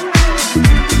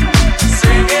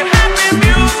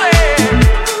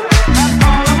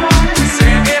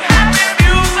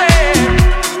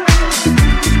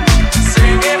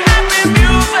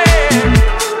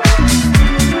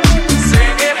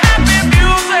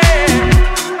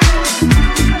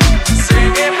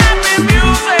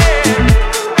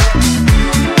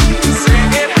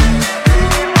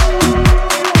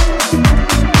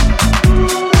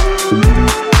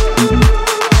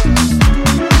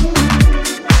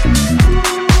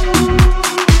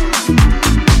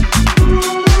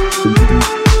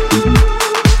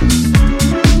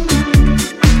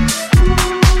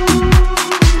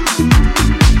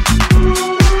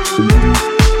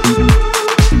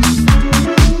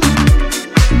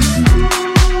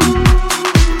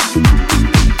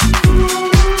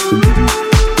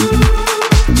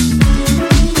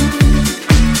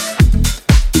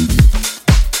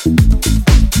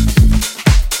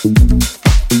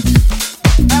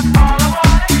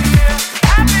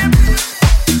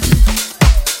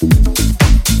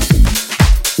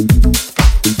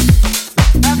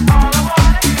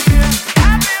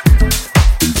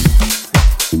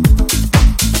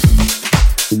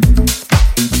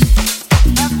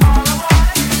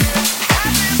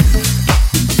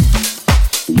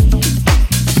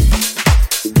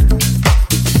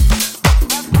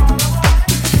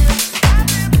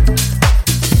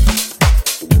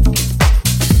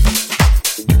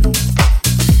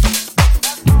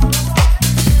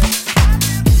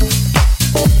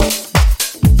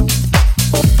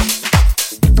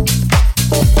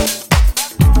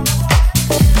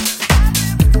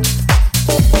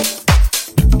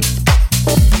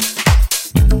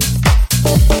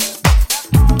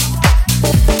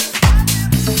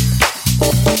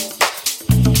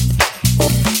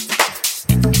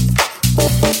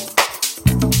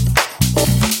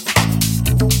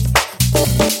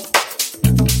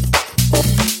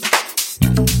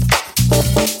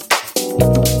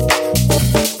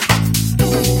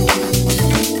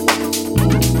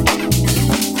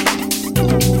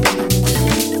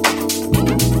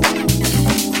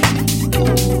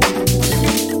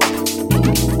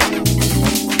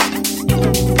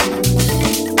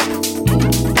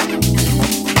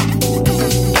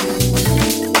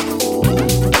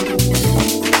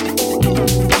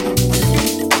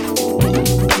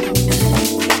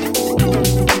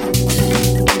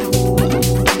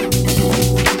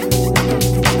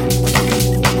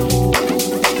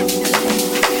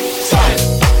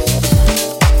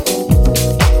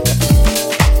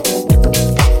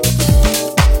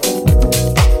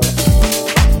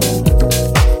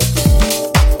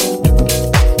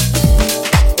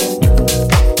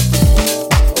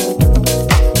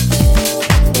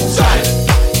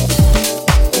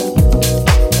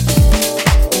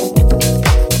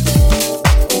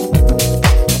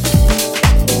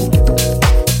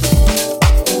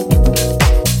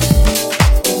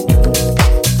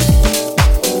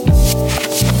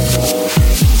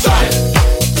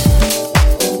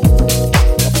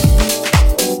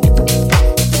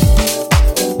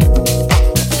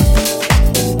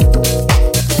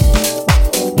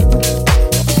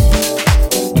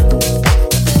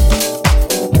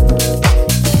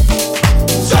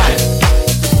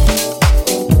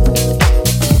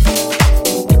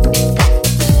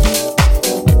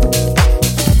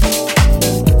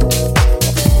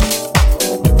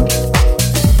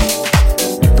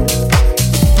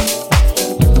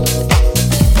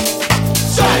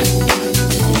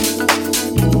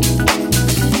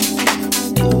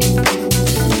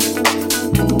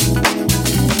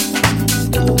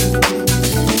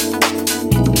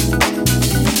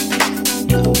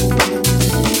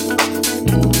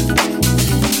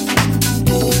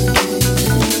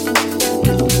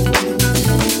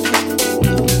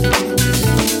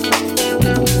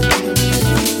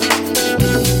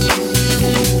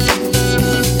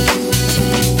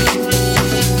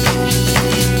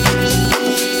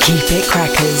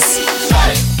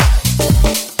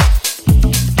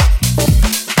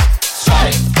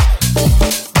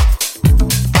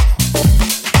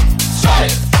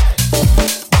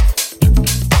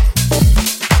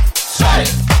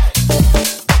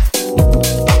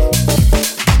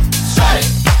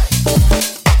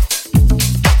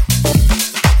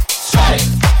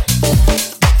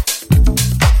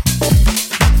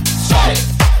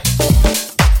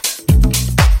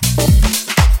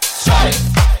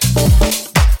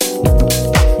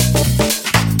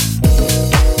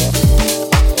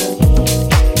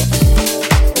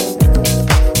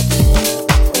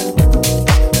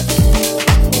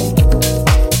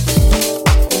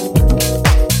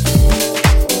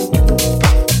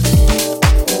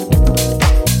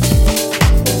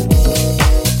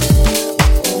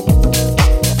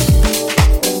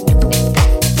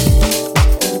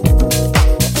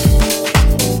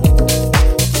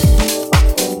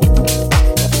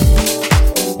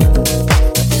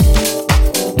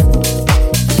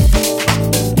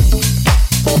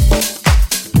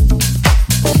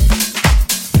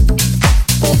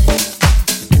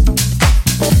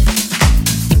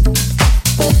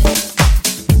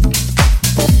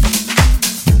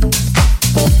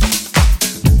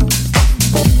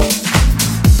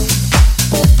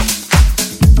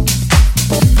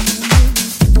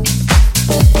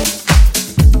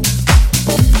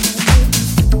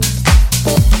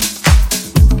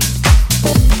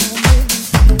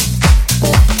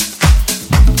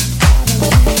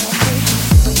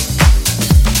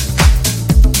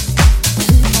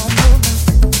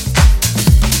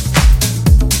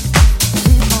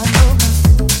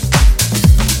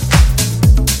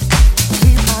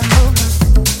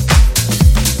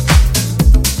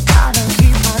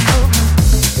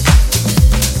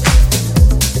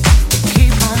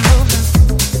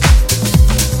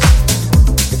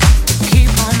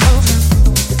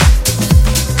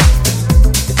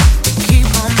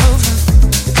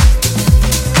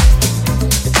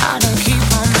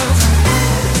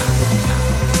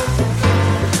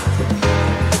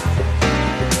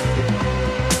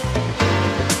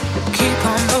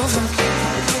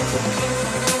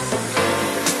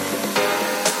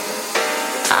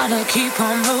 Gotta keep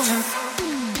on moving,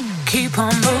 keep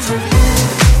on moving.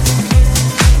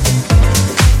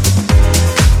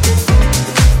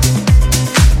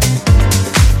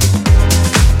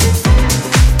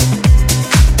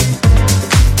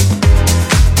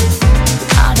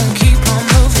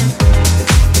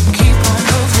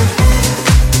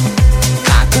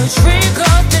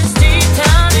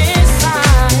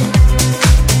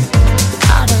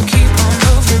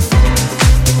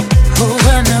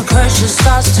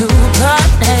 Starts to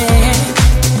panic.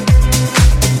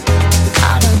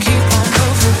 Gotta keep on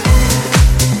moving.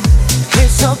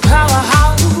 It's a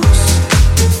powerhouse.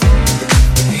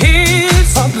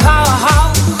 It's a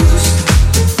powerhouse.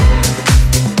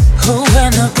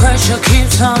 When the pressure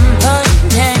keeps on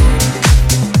burning.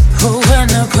 When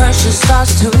the pressure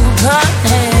starts to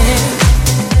panic.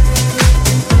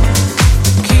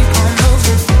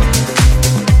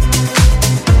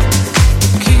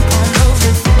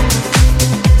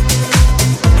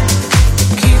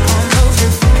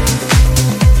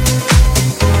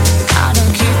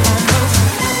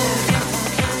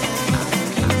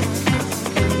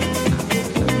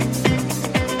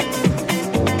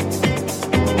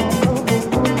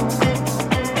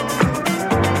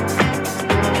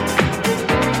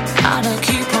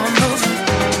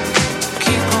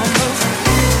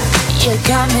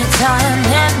 Got me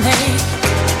dynamic,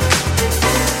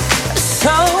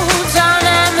 so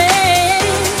dynamic.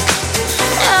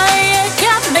 You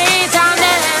got me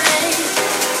dynamic.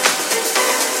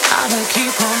 Gotta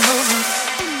keep on moving,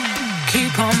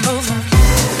 keep on moving.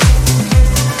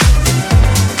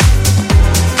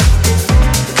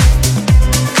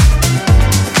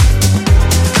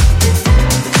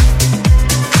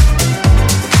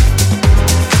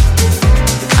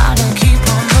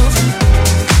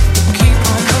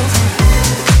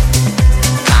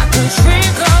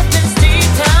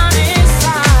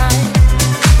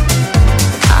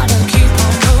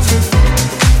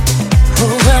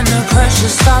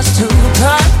 Starts to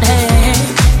panic.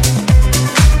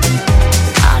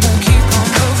 Gotta keep on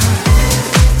moving,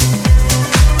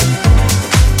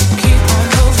 keep on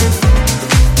moving,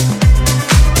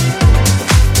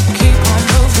 keep on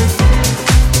moving,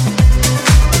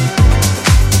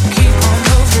 keep on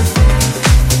moving.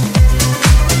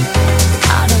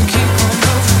 Gotta keep on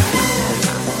moving.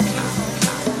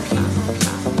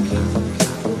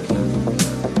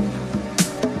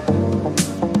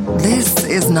 This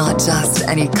is not just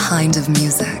any kind of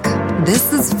music.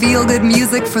 This is feel-good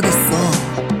music for the soul.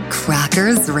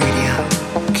 Crackers Radio.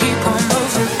 Keep on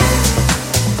moving.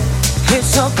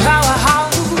 It's a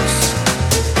powerhouse.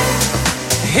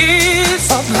 It's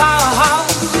a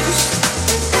powerhouse.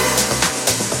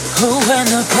 When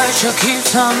the pressure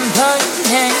keeps on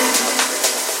burning.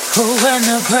 When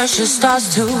the pressure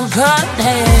starts to burn.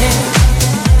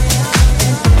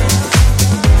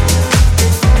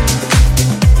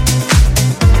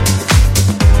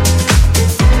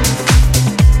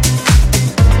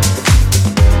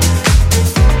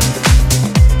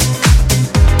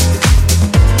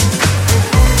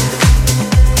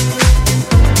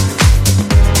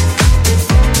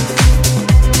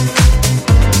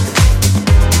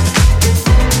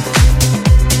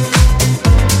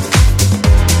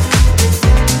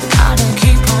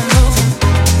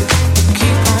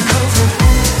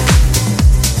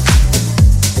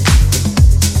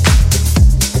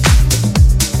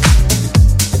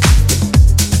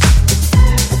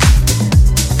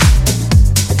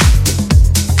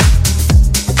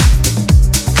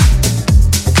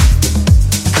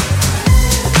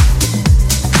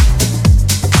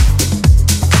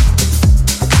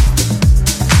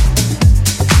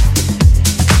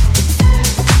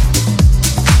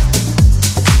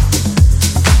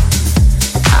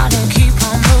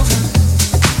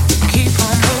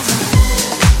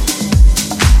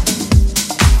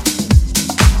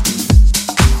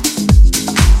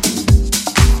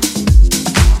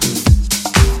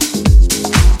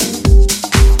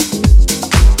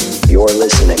 You're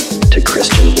listening to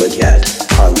Christian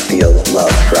Woodyatt on Feel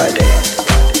Love Friday.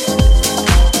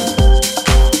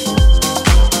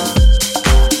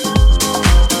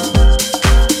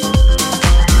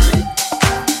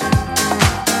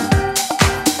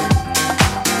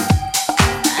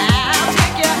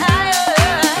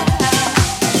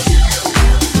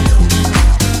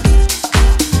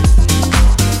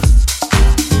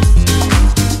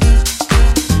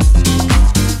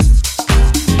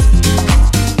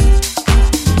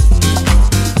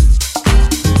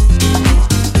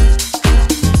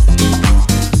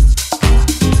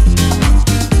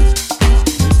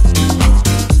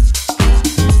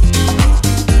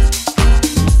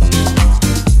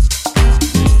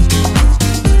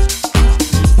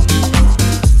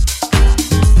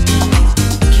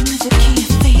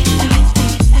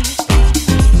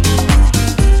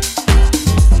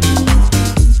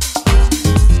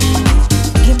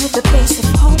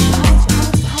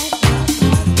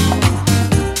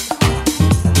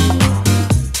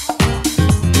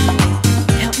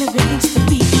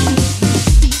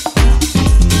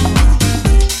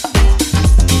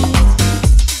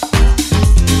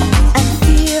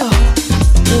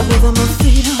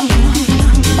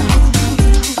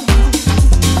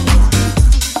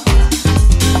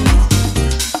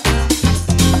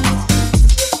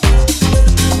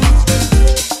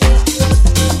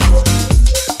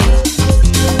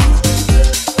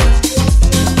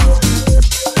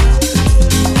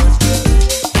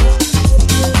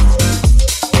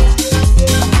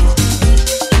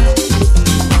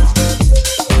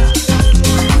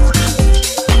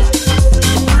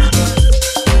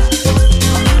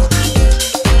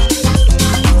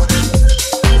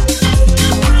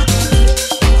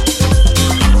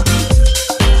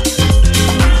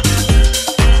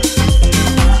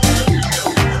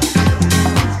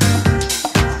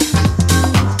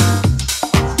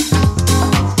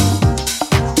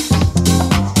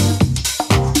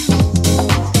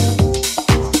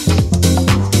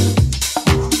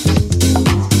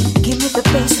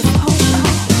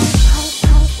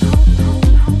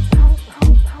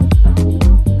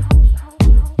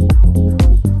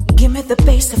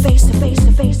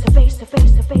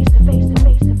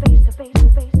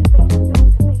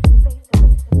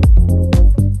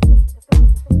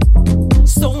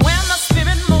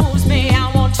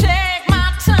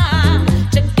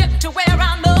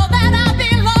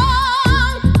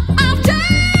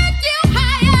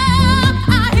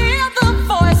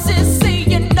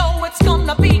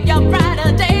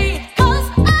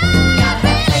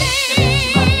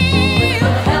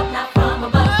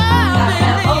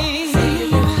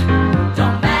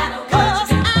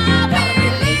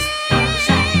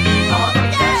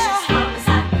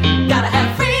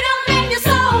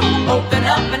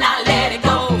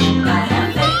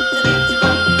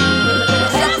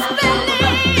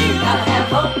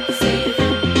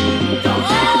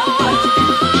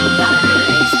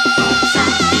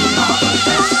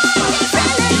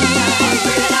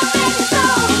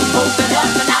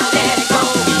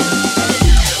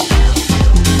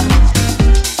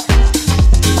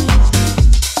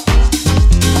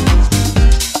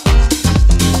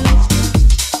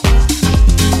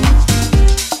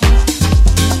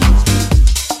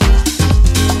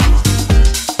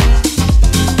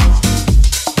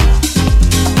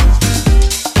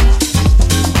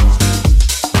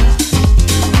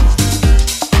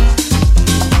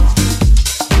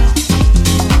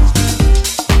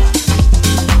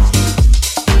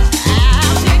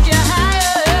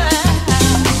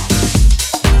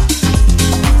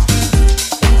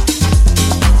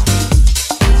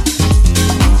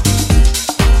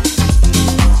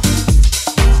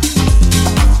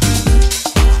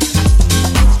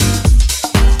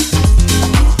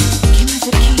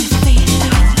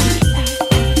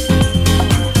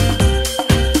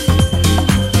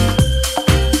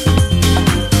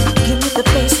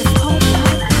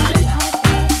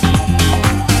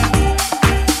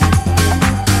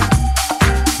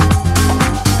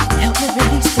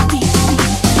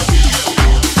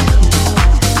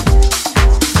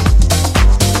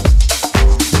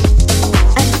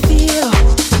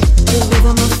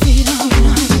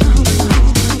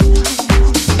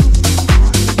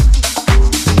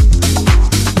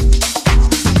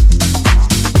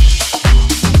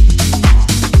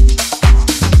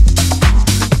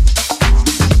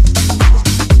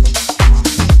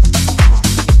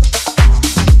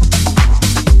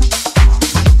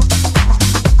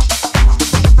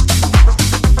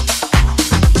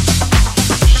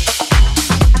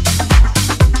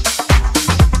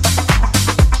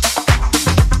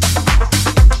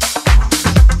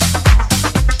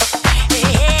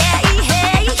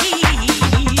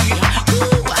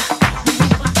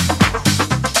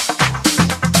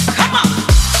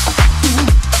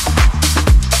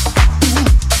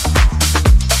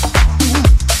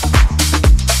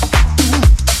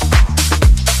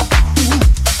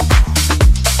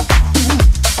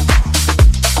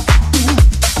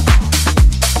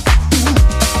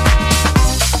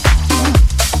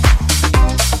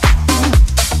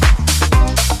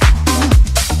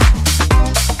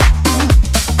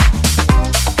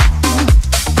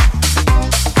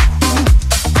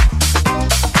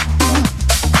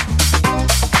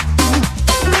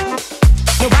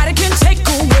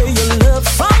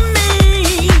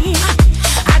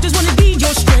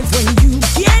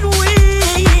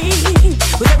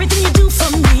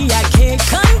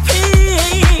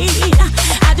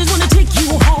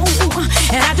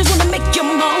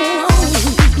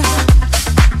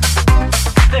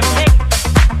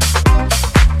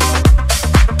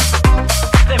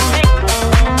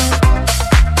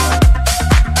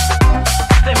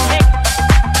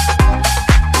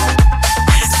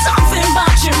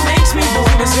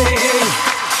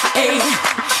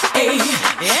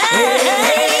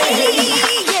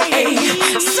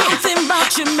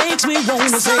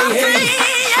 wanna say, hey,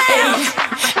 hey,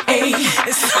 hey,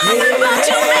 hey, something about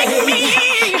you make me,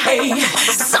 hey,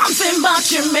 something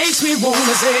about you makes me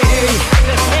wanna say,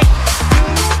 hey.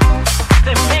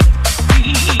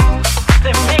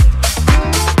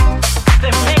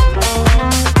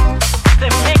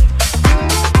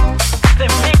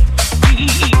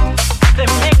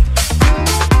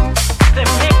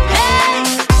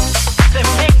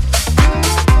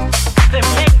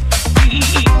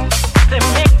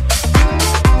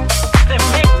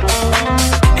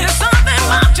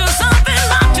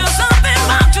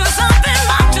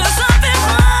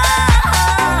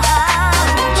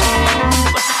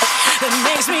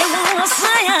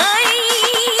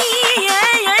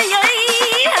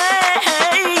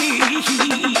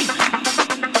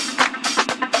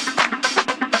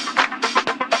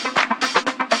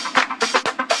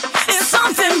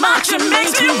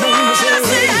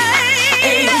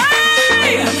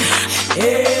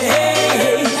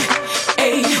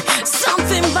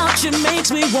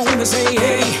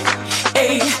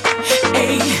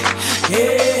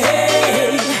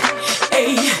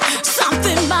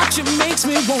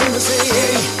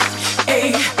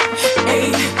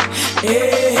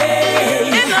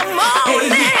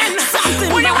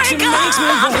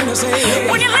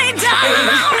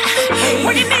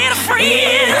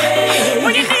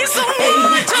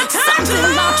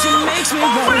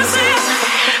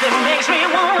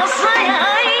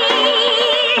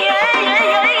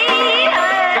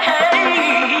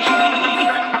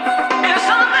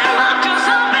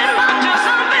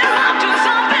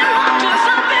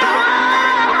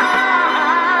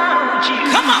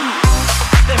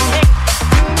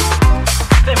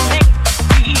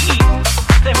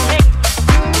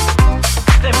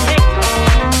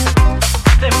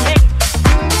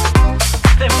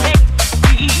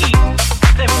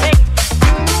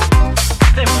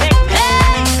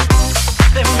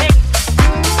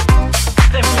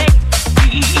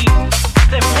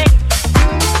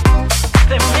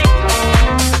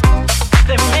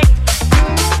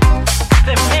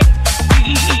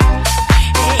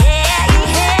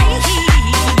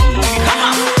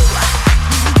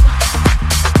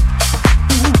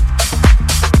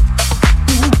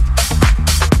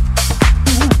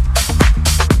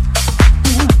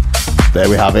 There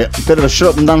we have it. Bit of a shut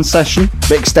up and dance session.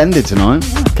 Bit extended tonight.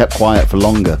 Kept quiet for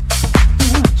longer.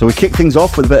 So we kick things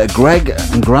off with a bit of Greg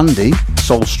and Grandy,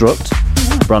 Soul Struct,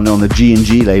 brand new on the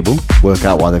G&G label. Work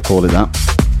out why they called it that.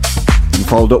 And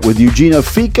followed up with Eugenio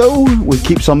Fico with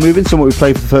Keeps On Moving, something we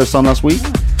played for the first time last week.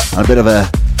 And a bit of a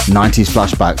 90s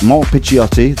flashback. Mark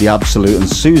Picciotti, The Absolute, and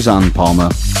Suzanne Palmer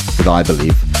with I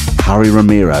Believe. Harry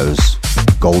Ramiro's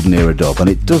Golden Era dub. And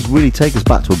it does really take us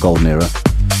back to a golden era.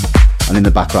 And in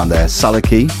the background there,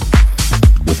 Salaki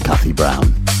with Kathy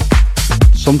Brown.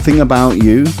 Something About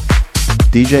You,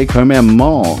 DJ Comey and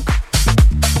Mark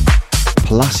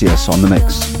Palacios on the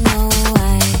mix.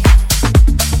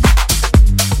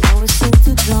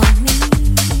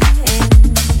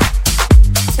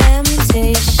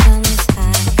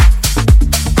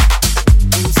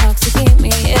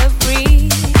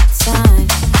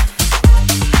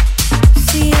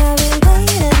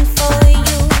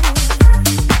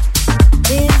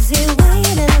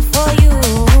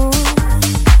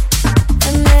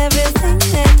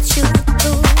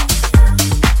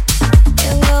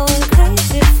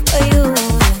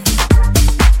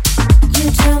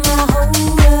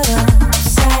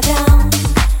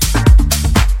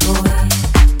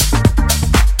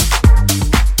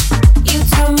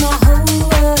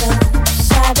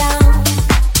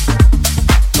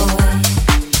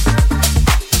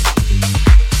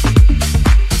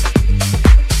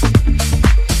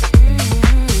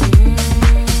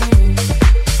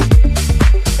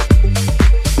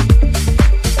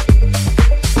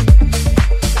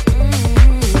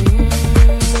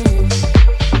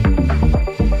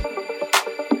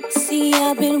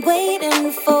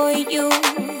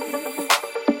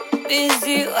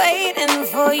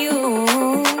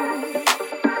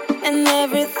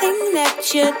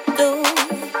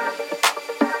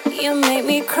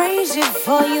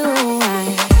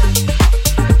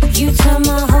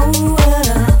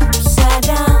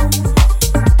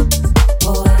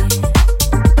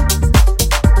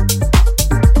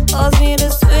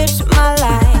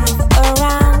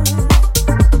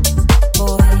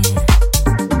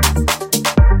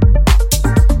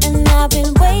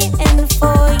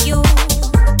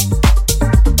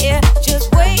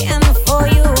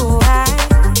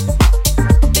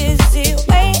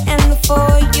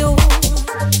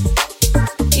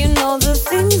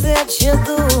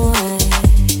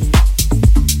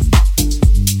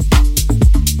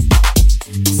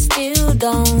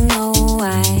 Don't know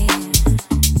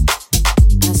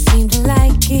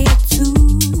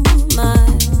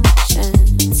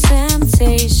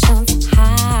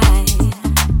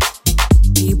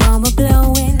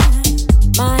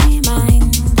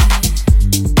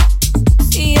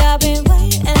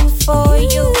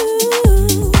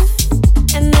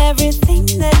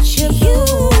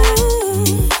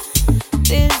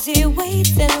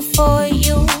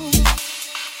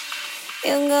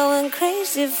I'm going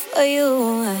crazy for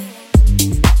you.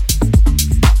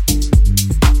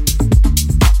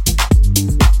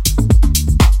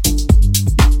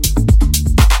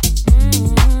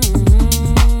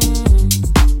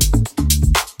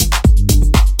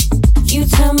 You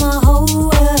turn my whole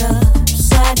world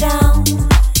upside down,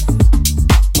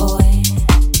 boy.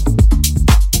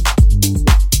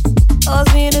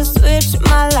 Cause me to switch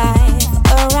my life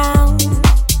around,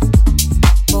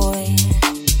 boy.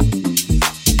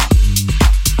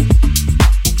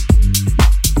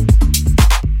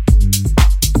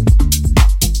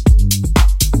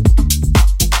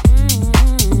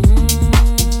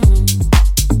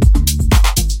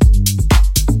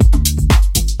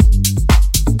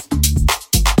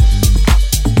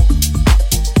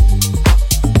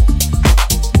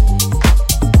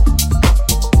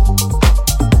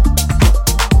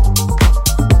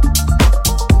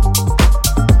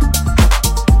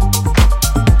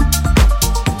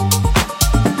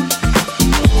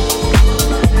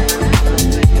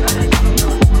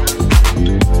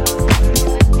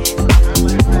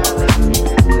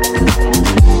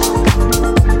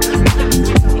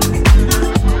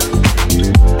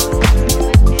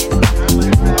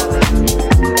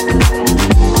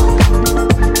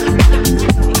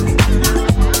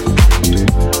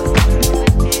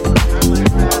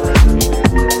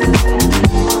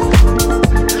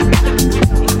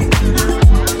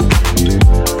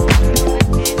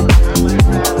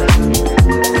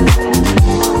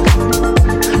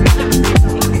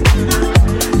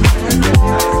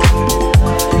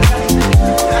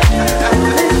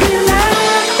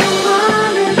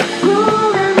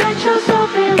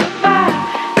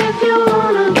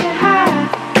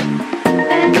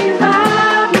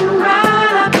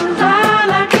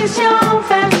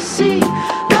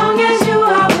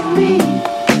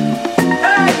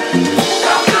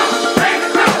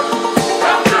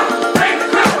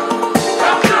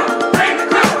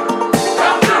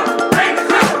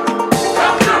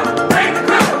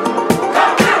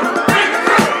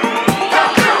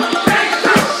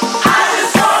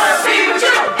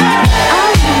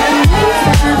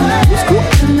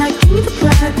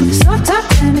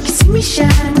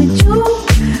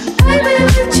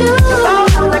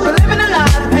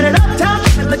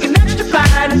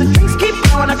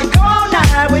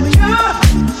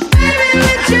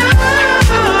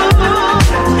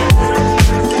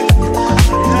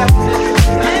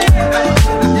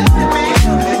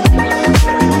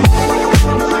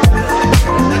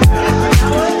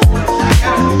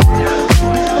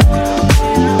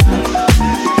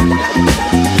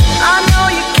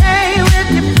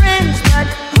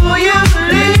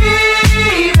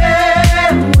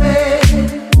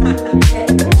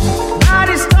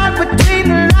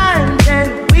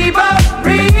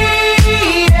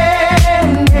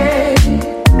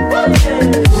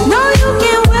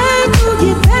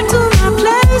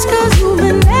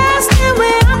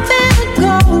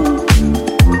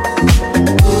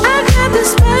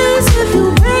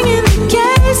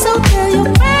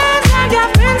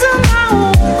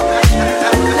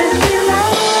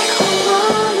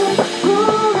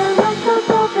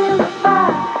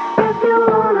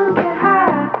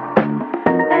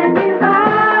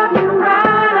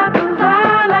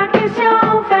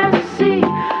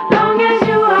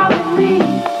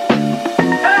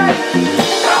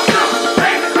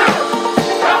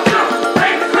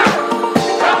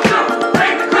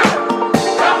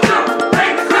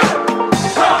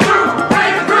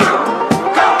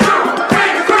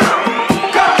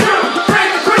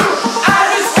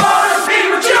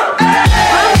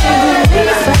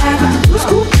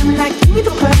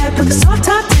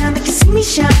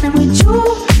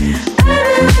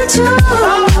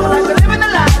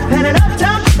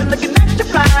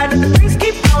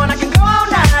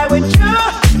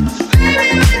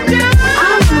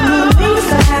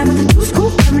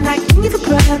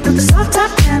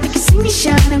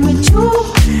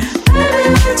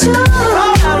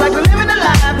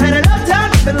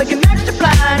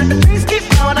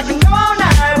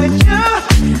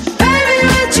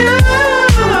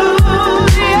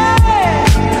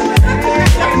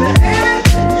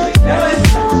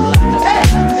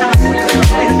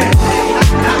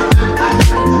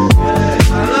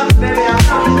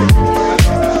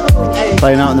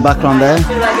 Playing out in the background there,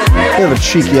 bit of a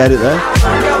cheeky edit there.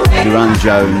 Duran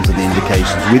Jones and the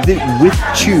Indications with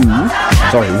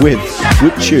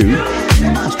Chew.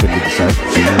 That's tricky to say.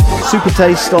 Super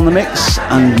Taste on the mix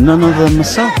and none other than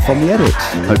myself on the edit.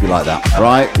 Hope you like that.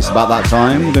 Right, it's about that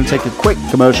time. We're going to take a quick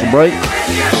commercial break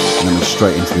and then we're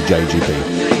straight into the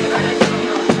JGP.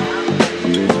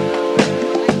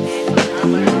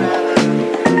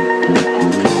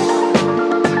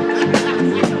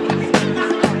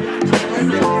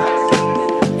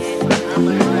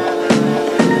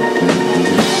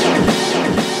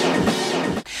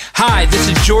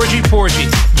 Georgie Porgy.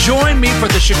 Join me for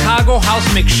the Chicago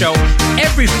House Mix Show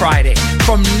every Friday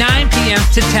from 9 p.m.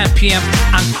 to 10 p.m.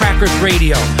 on Crackers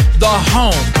Radio, the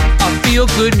home of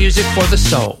feel-good music for the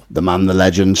soul. The man, the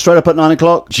legend. Straight up at 9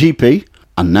 o'clock, GP,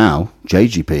 and now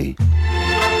JGP.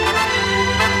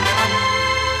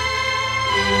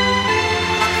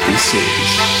 This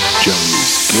is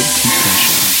Joey's Guilty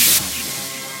Pleasure.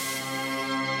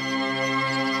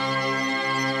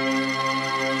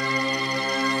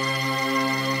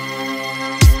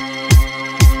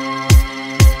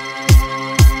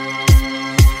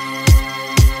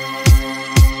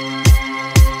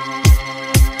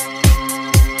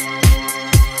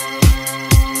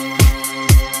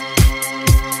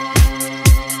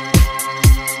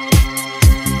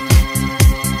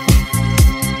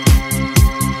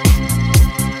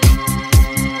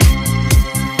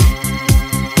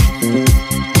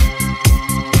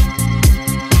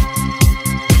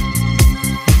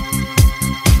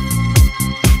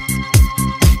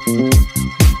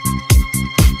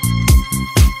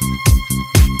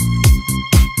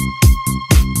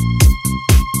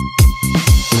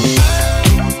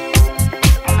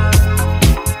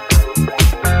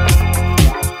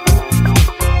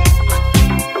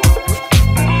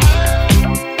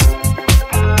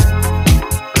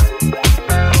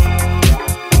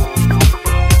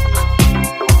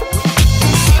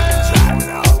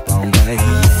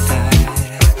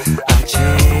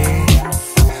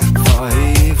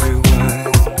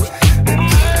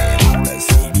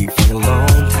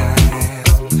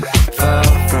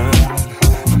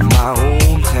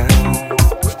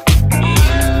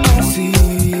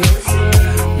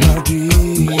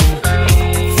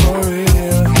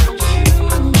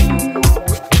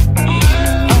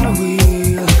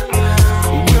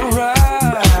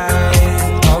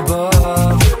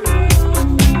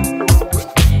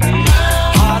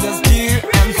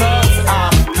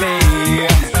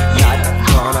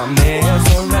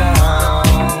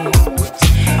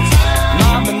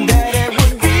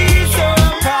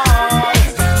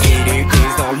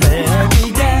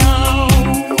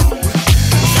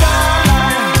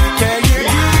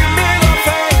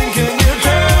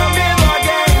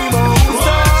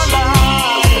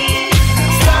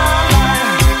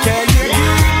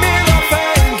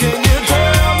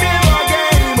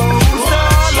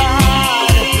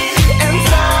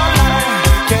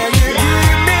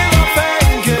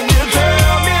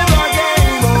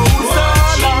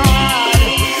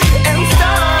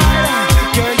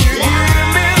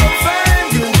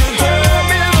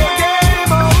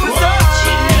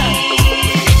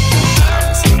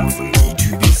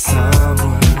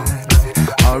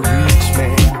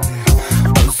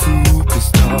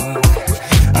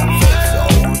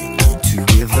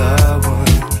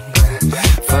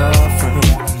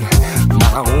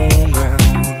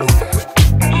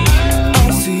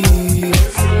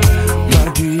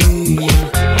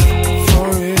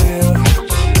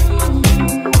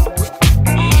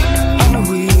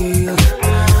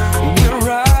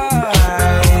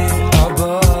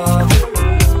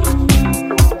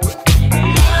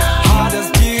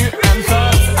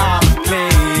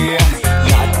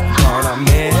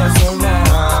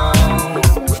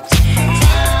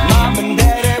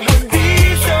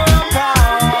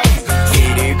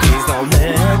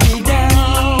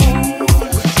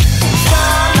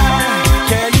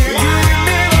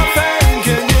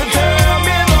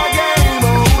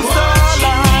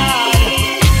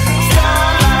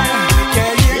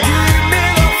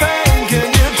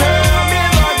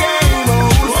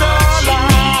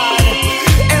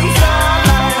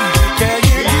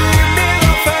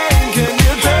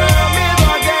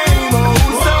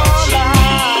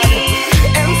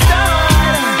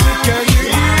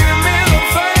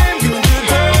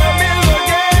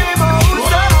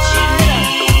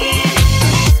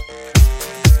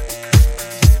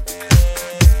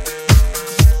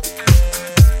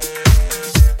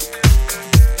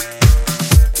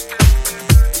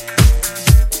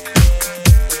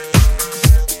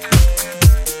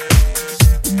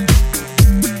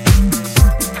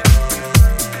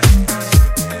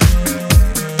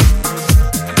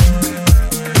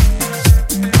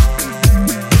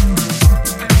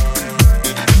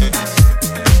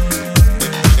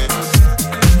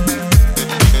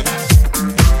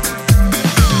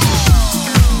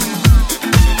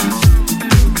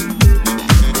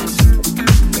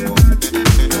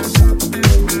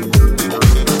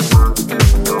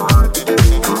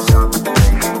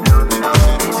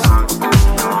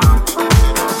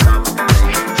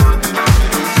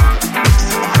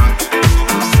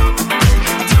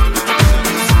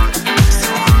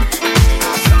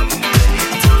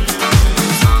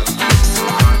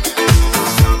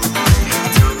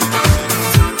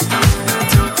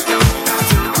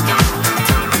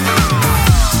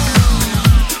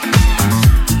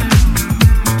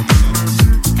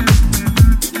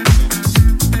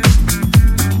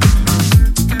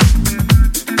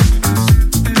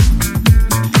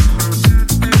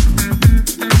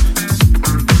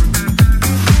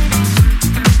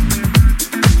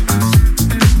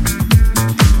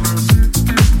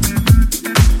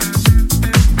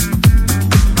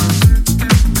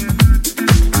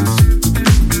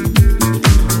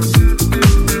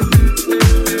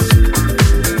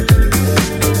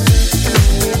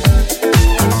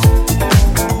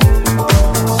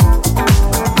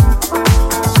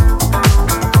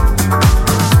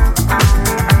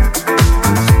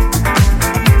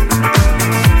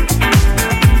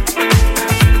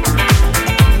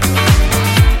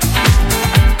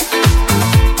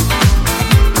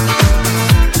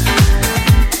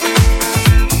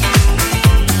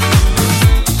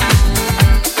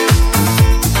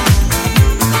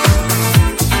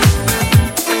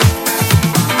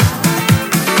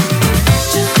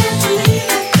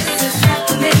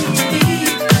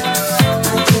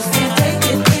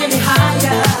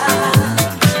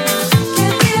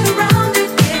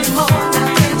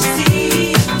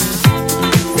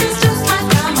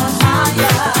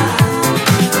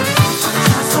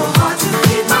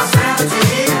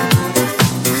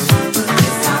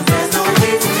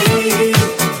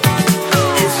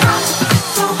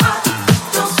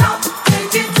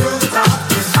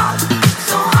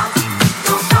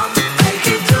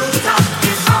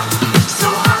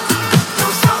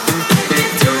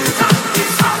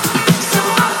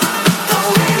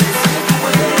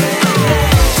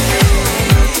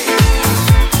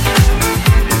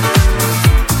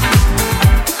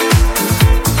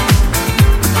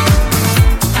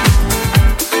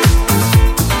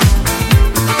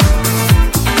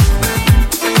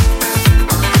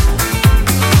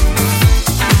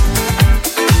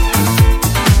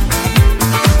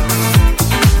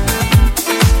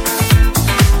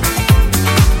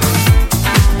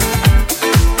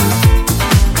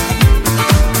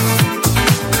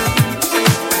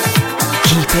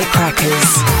 Epic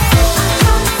Crackers.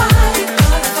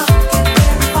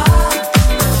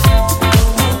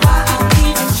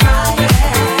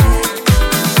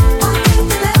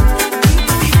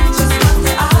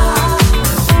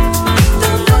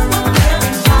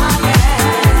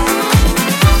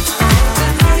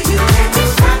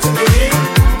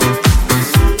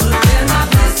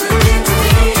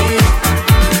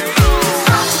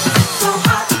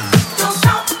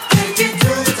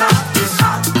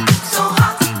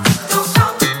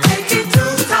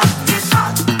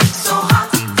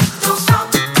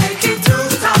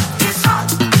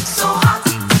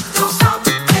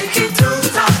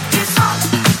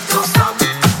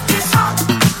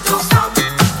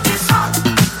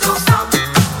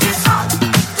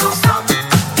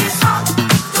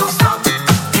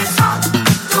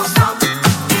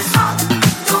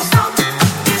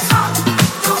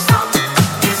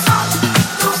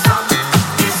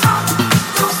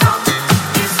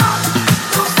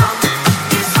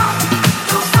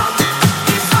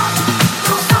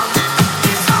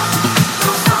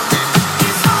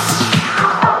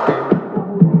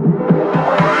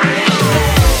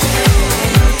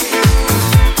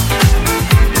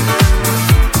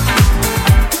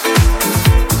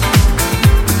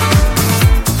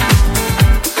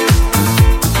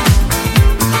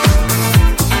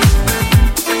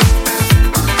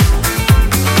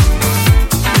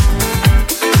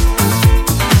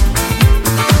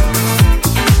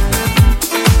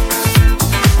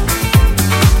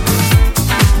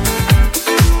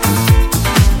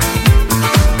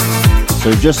 So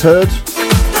we've just heard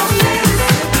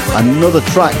another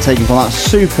track taken from that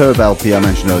superb LP I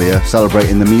mentioned earlier,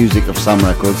 celebrating the music of Sam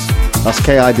Records. That's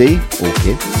KID, or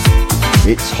Kid.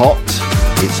 It's hot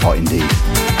indeed,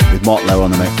 with Mark Lowe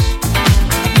on the mix.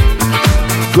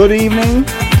 Good evening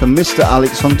to Mr.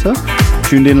 Alex Hunter,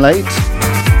 tuned in late.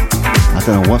 I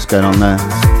don't know what's going on there.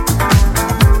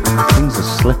 Things are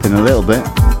slipping a little bit,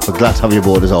 but glad to have you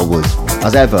aboard as always.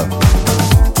 As ever,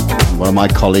 one of my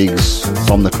colleagues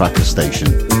from the Cracker station,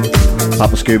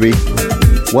 Papa Scooby.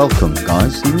 Welcome,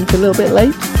 guys. Even if a little bit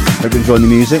late. Hope you're enjoying the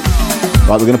music.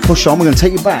 Right, we're going to push on. We're going to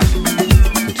take you back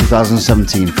to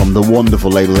 2017 from the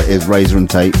wonderful label that is Razor and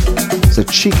Tape. It's a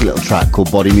cheeky little track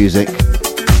called Body Music.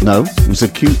 No, it's a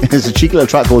cheeky little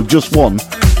track called Just One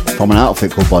from an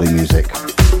outfit called Body Music.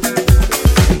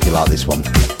 I think you like this one.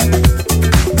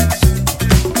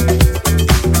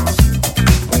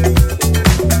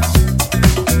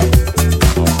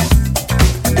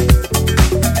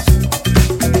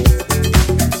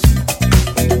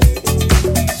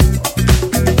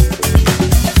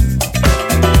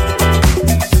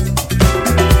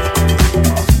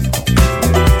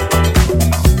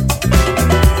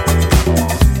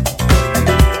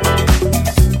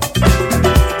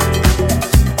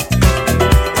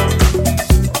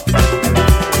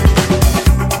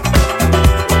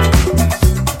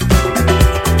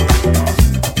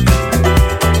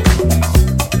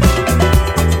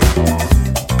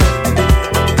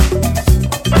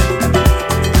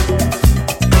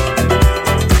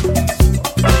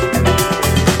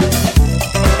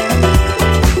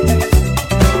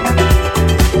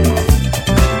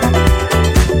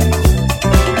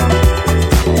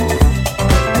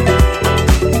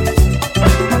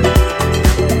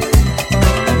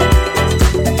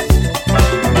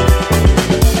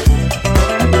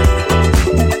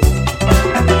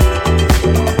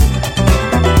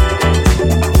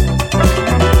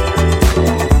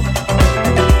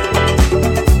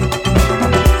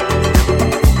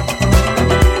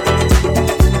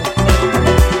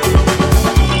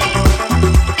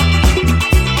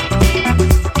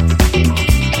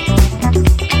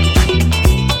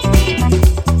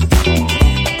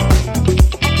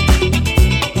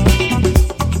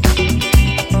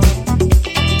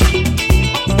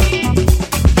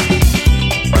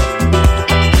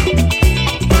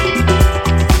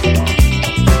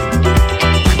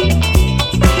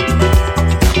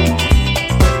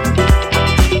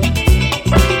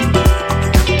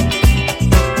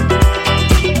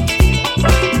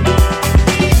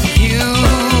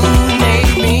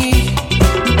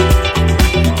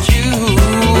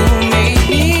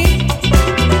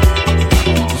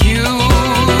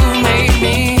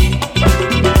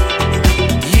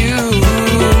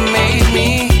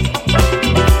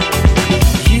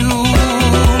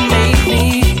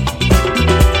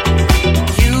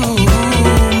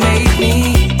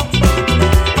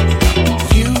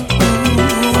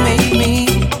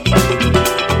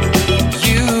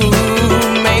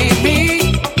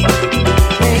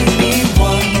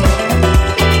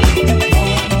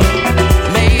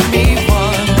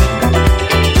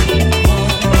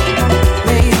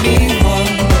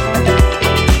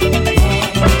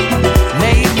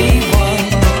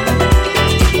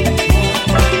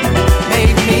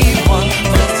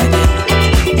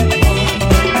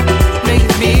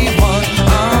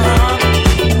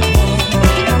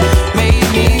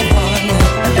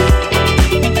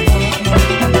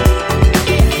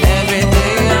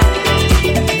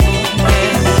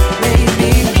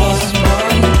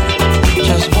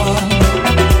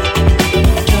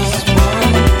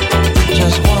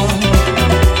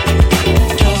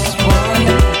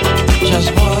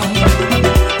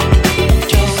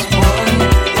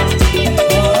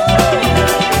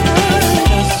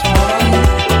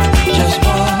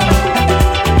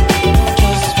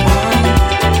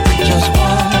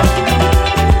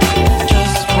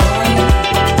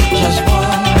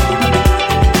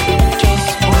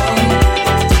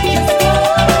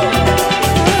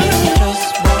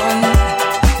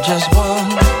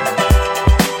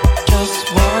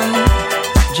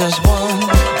 just one,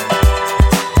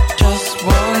 just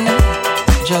one,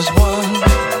 just one,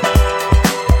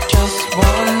 just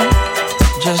one,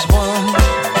 just one.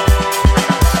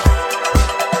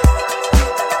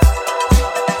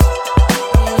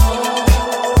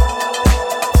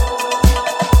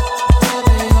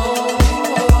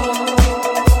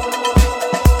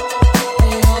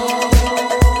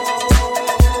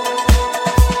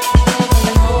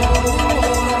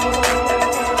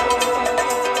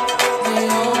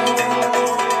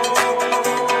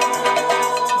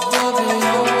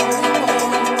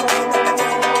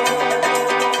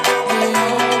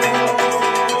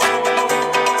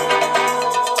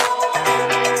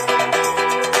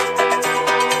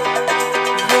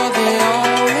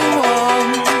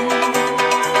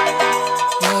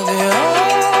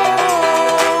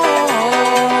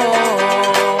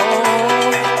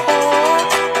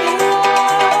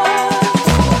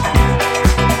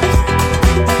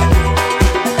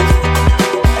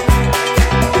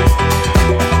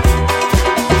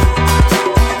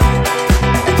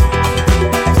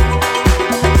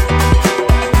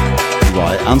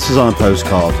 Answers on a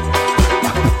postcard.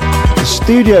 The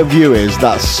studio view is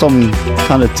that's some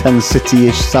kind of 10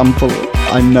 City-ish sample.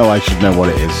 I know I should know what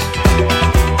it is.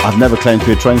 I've never claimed to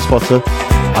be a train spotter.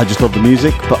 I just love the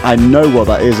music, but I know what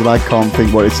that is and I can't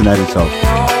think what it's an edit of.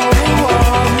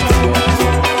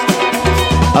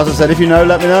 As I said, if you know,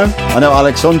 let me know. I know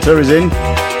Alex Hunter is in.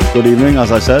 Good evening,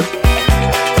 as I said.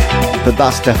 But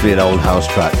that's definitely an old house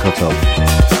track cut off.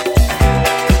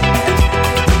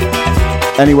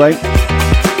 Anyway,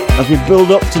 as we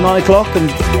build up to 9 o'clock and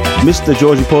Mr.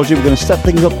 Georgie Porgy, we're going to step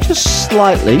things up just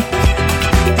slightly.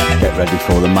 Get ready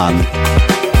for the man,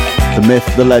 the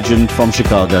myth, the legend from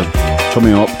Chicago,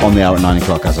 coming up on the hour at 9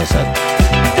 o'clock, as I said.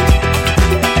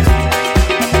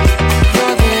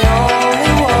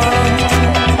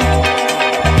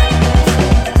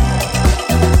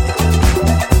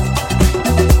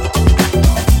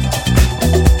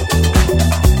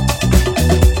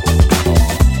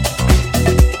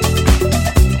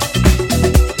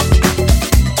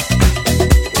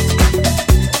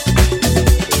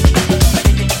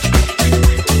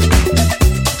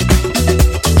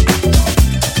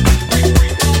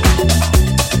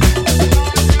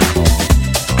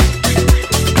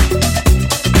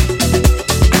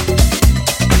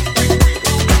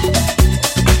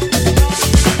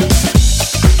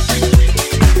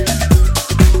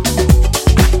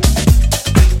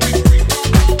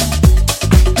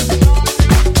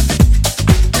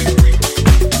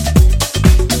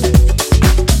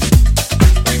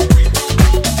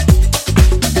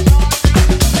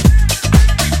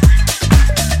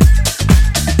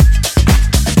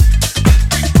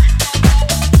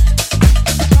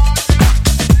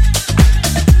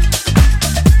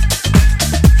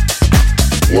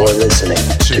 You're listening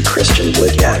to Christian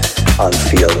Woodyatt on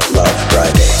Feel Love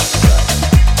Friday.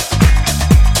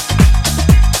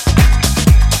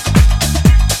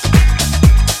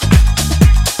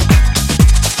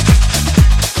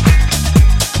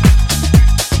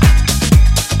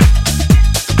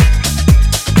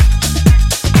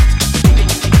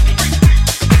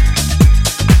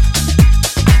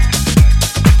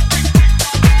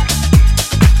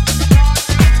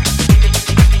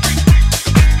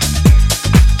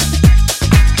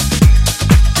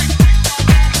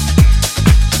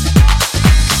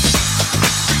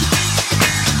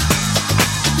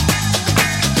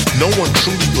 No one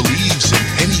truly believes in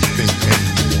anything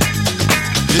anymore.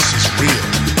 This is real,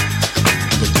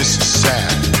 but this is sad.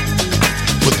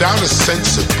 Without a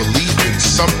sense of belief in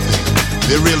something,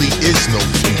 there really is no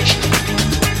future.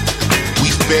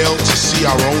 We fail to see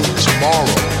our own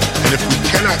tomorrow, and if we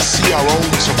cannot see our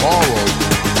own tomorrow,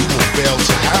 we will fail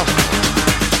to have one.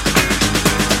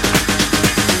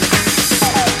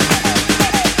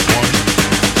 1,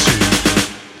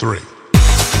 2, 3.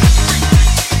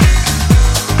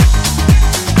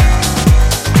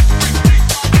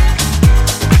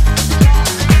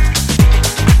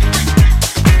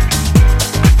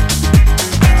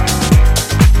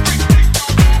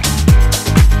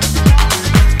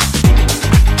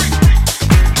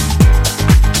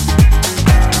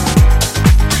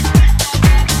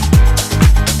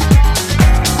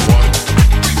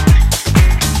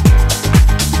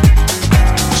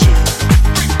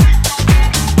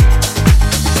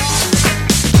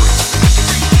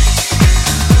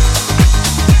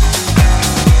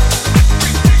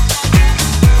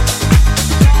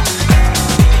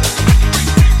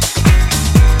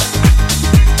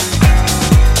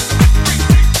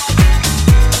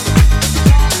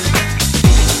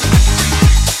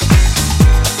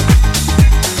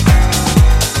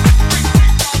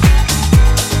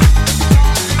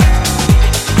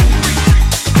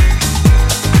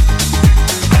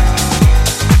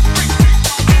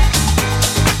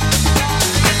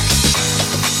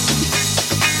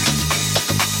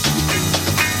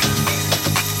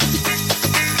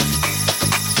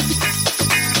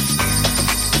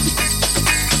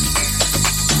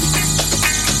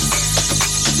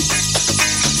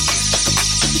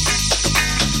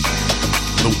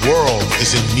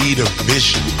 is in need of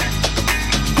vision.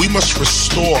 We must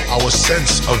restore our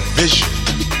sense of vision.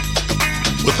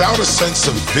 Without a sense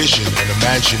of vision and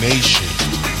imagination,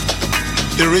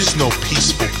 there is no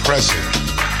peaceful present.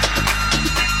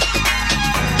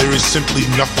 There is simply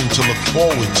nothing to look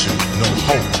forward to, no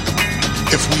hope.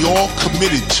 If we all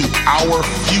committed to our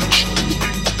future,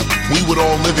 we would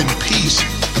all live in peace,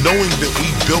 knowing that we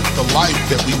built the life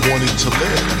that we wanted to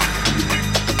live.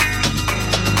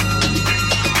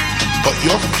 But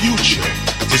your future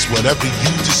is whatever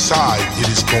you decide it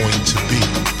is going to be.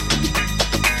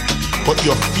 But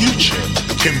your future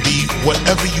can be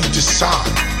whatever you decide.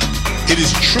 It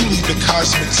is truly the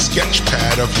cosmic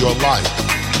sketchpad of your life.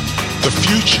 The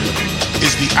future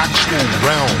is the actual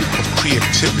realm of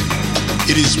creativity.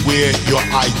 It is where your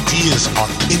ideas are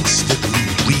instantly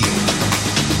real.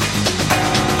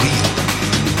 Real.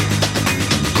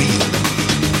 Real.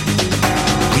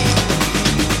 Real. Real.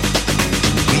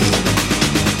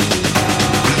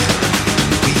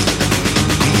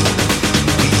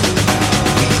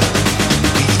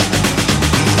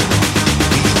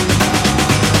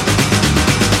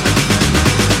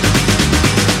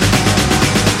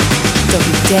 Don't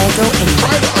you dare go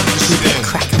anywhere. Keep it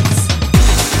cracking.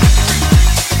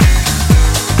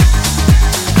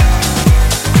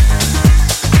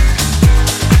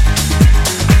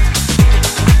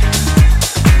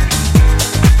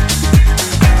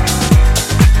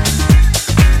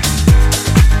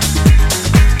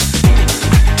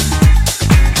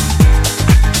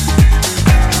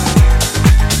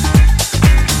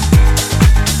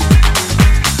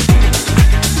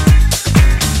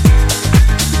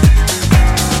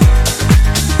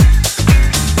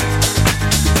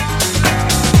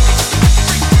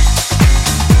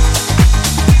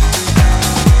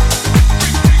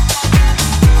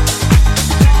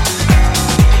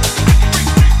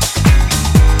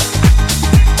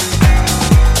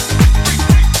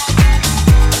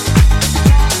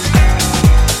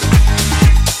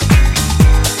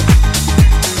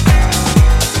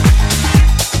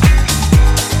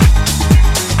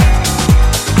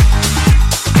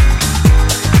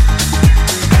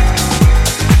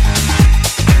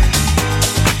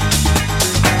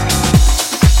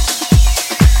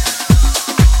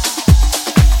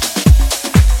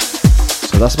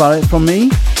 That's about it from me.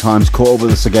 Time's caught up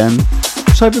with us again.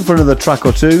 Just hoping for another track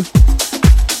or two.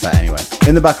 But anyway,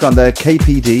 in the background there,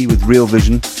 KPD with Real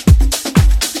Vision.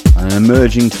 And an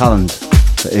emerging talent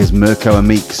that is Mirko and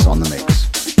Meeks on the mix.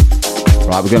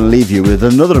 Right, we're going to leave you with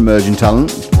another emerging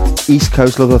talent. East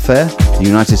Coast Love Affair, the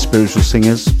United Spiritual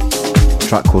Singers. A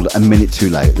track called A Minute Too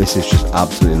Late. This is just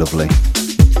absolutely lovely.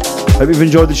 Hope you've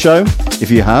enjoyed the show. If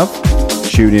you have,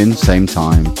 tune in, same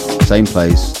time, same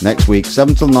place, next week,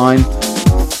 7 till 9.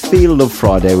 Feel Love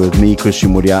Friday with me,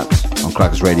 Christian Woodyatt, on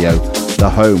Crackers Radio, the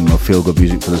home of feel-good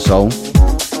music for the soul.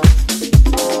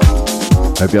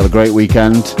 Hope you have a great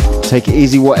weekend. Take it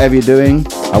easy whatever you're doing.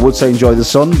 I would say enjoy the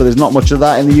sun, but there's not much of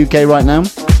that in the UK right now.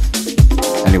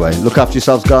 Anyway, look after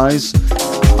yourselves, guys.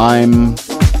 I'm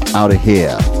out of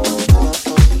here.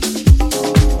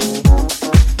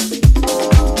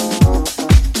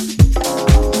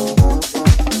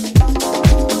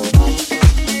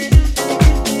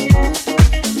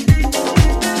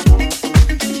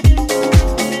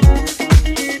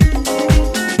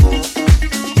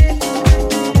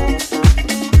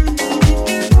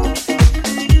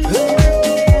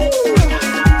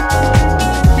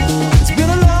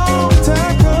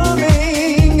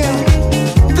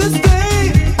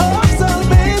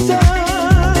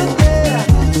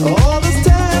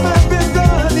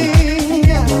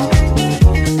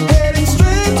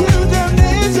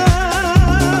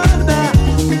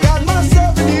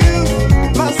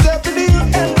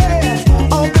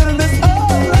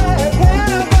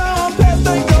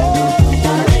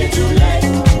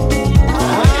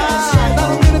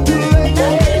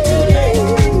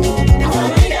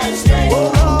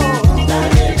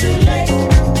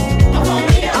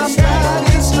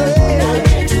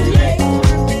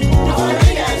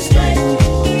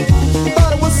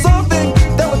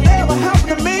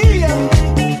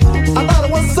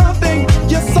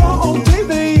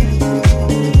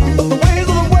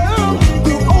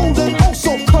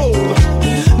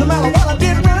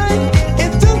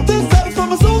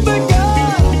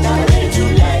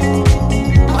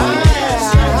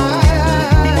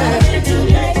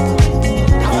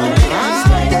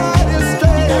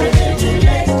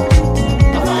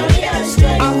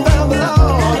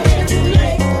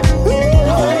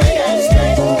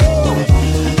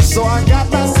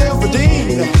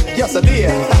 Yes, I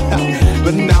did.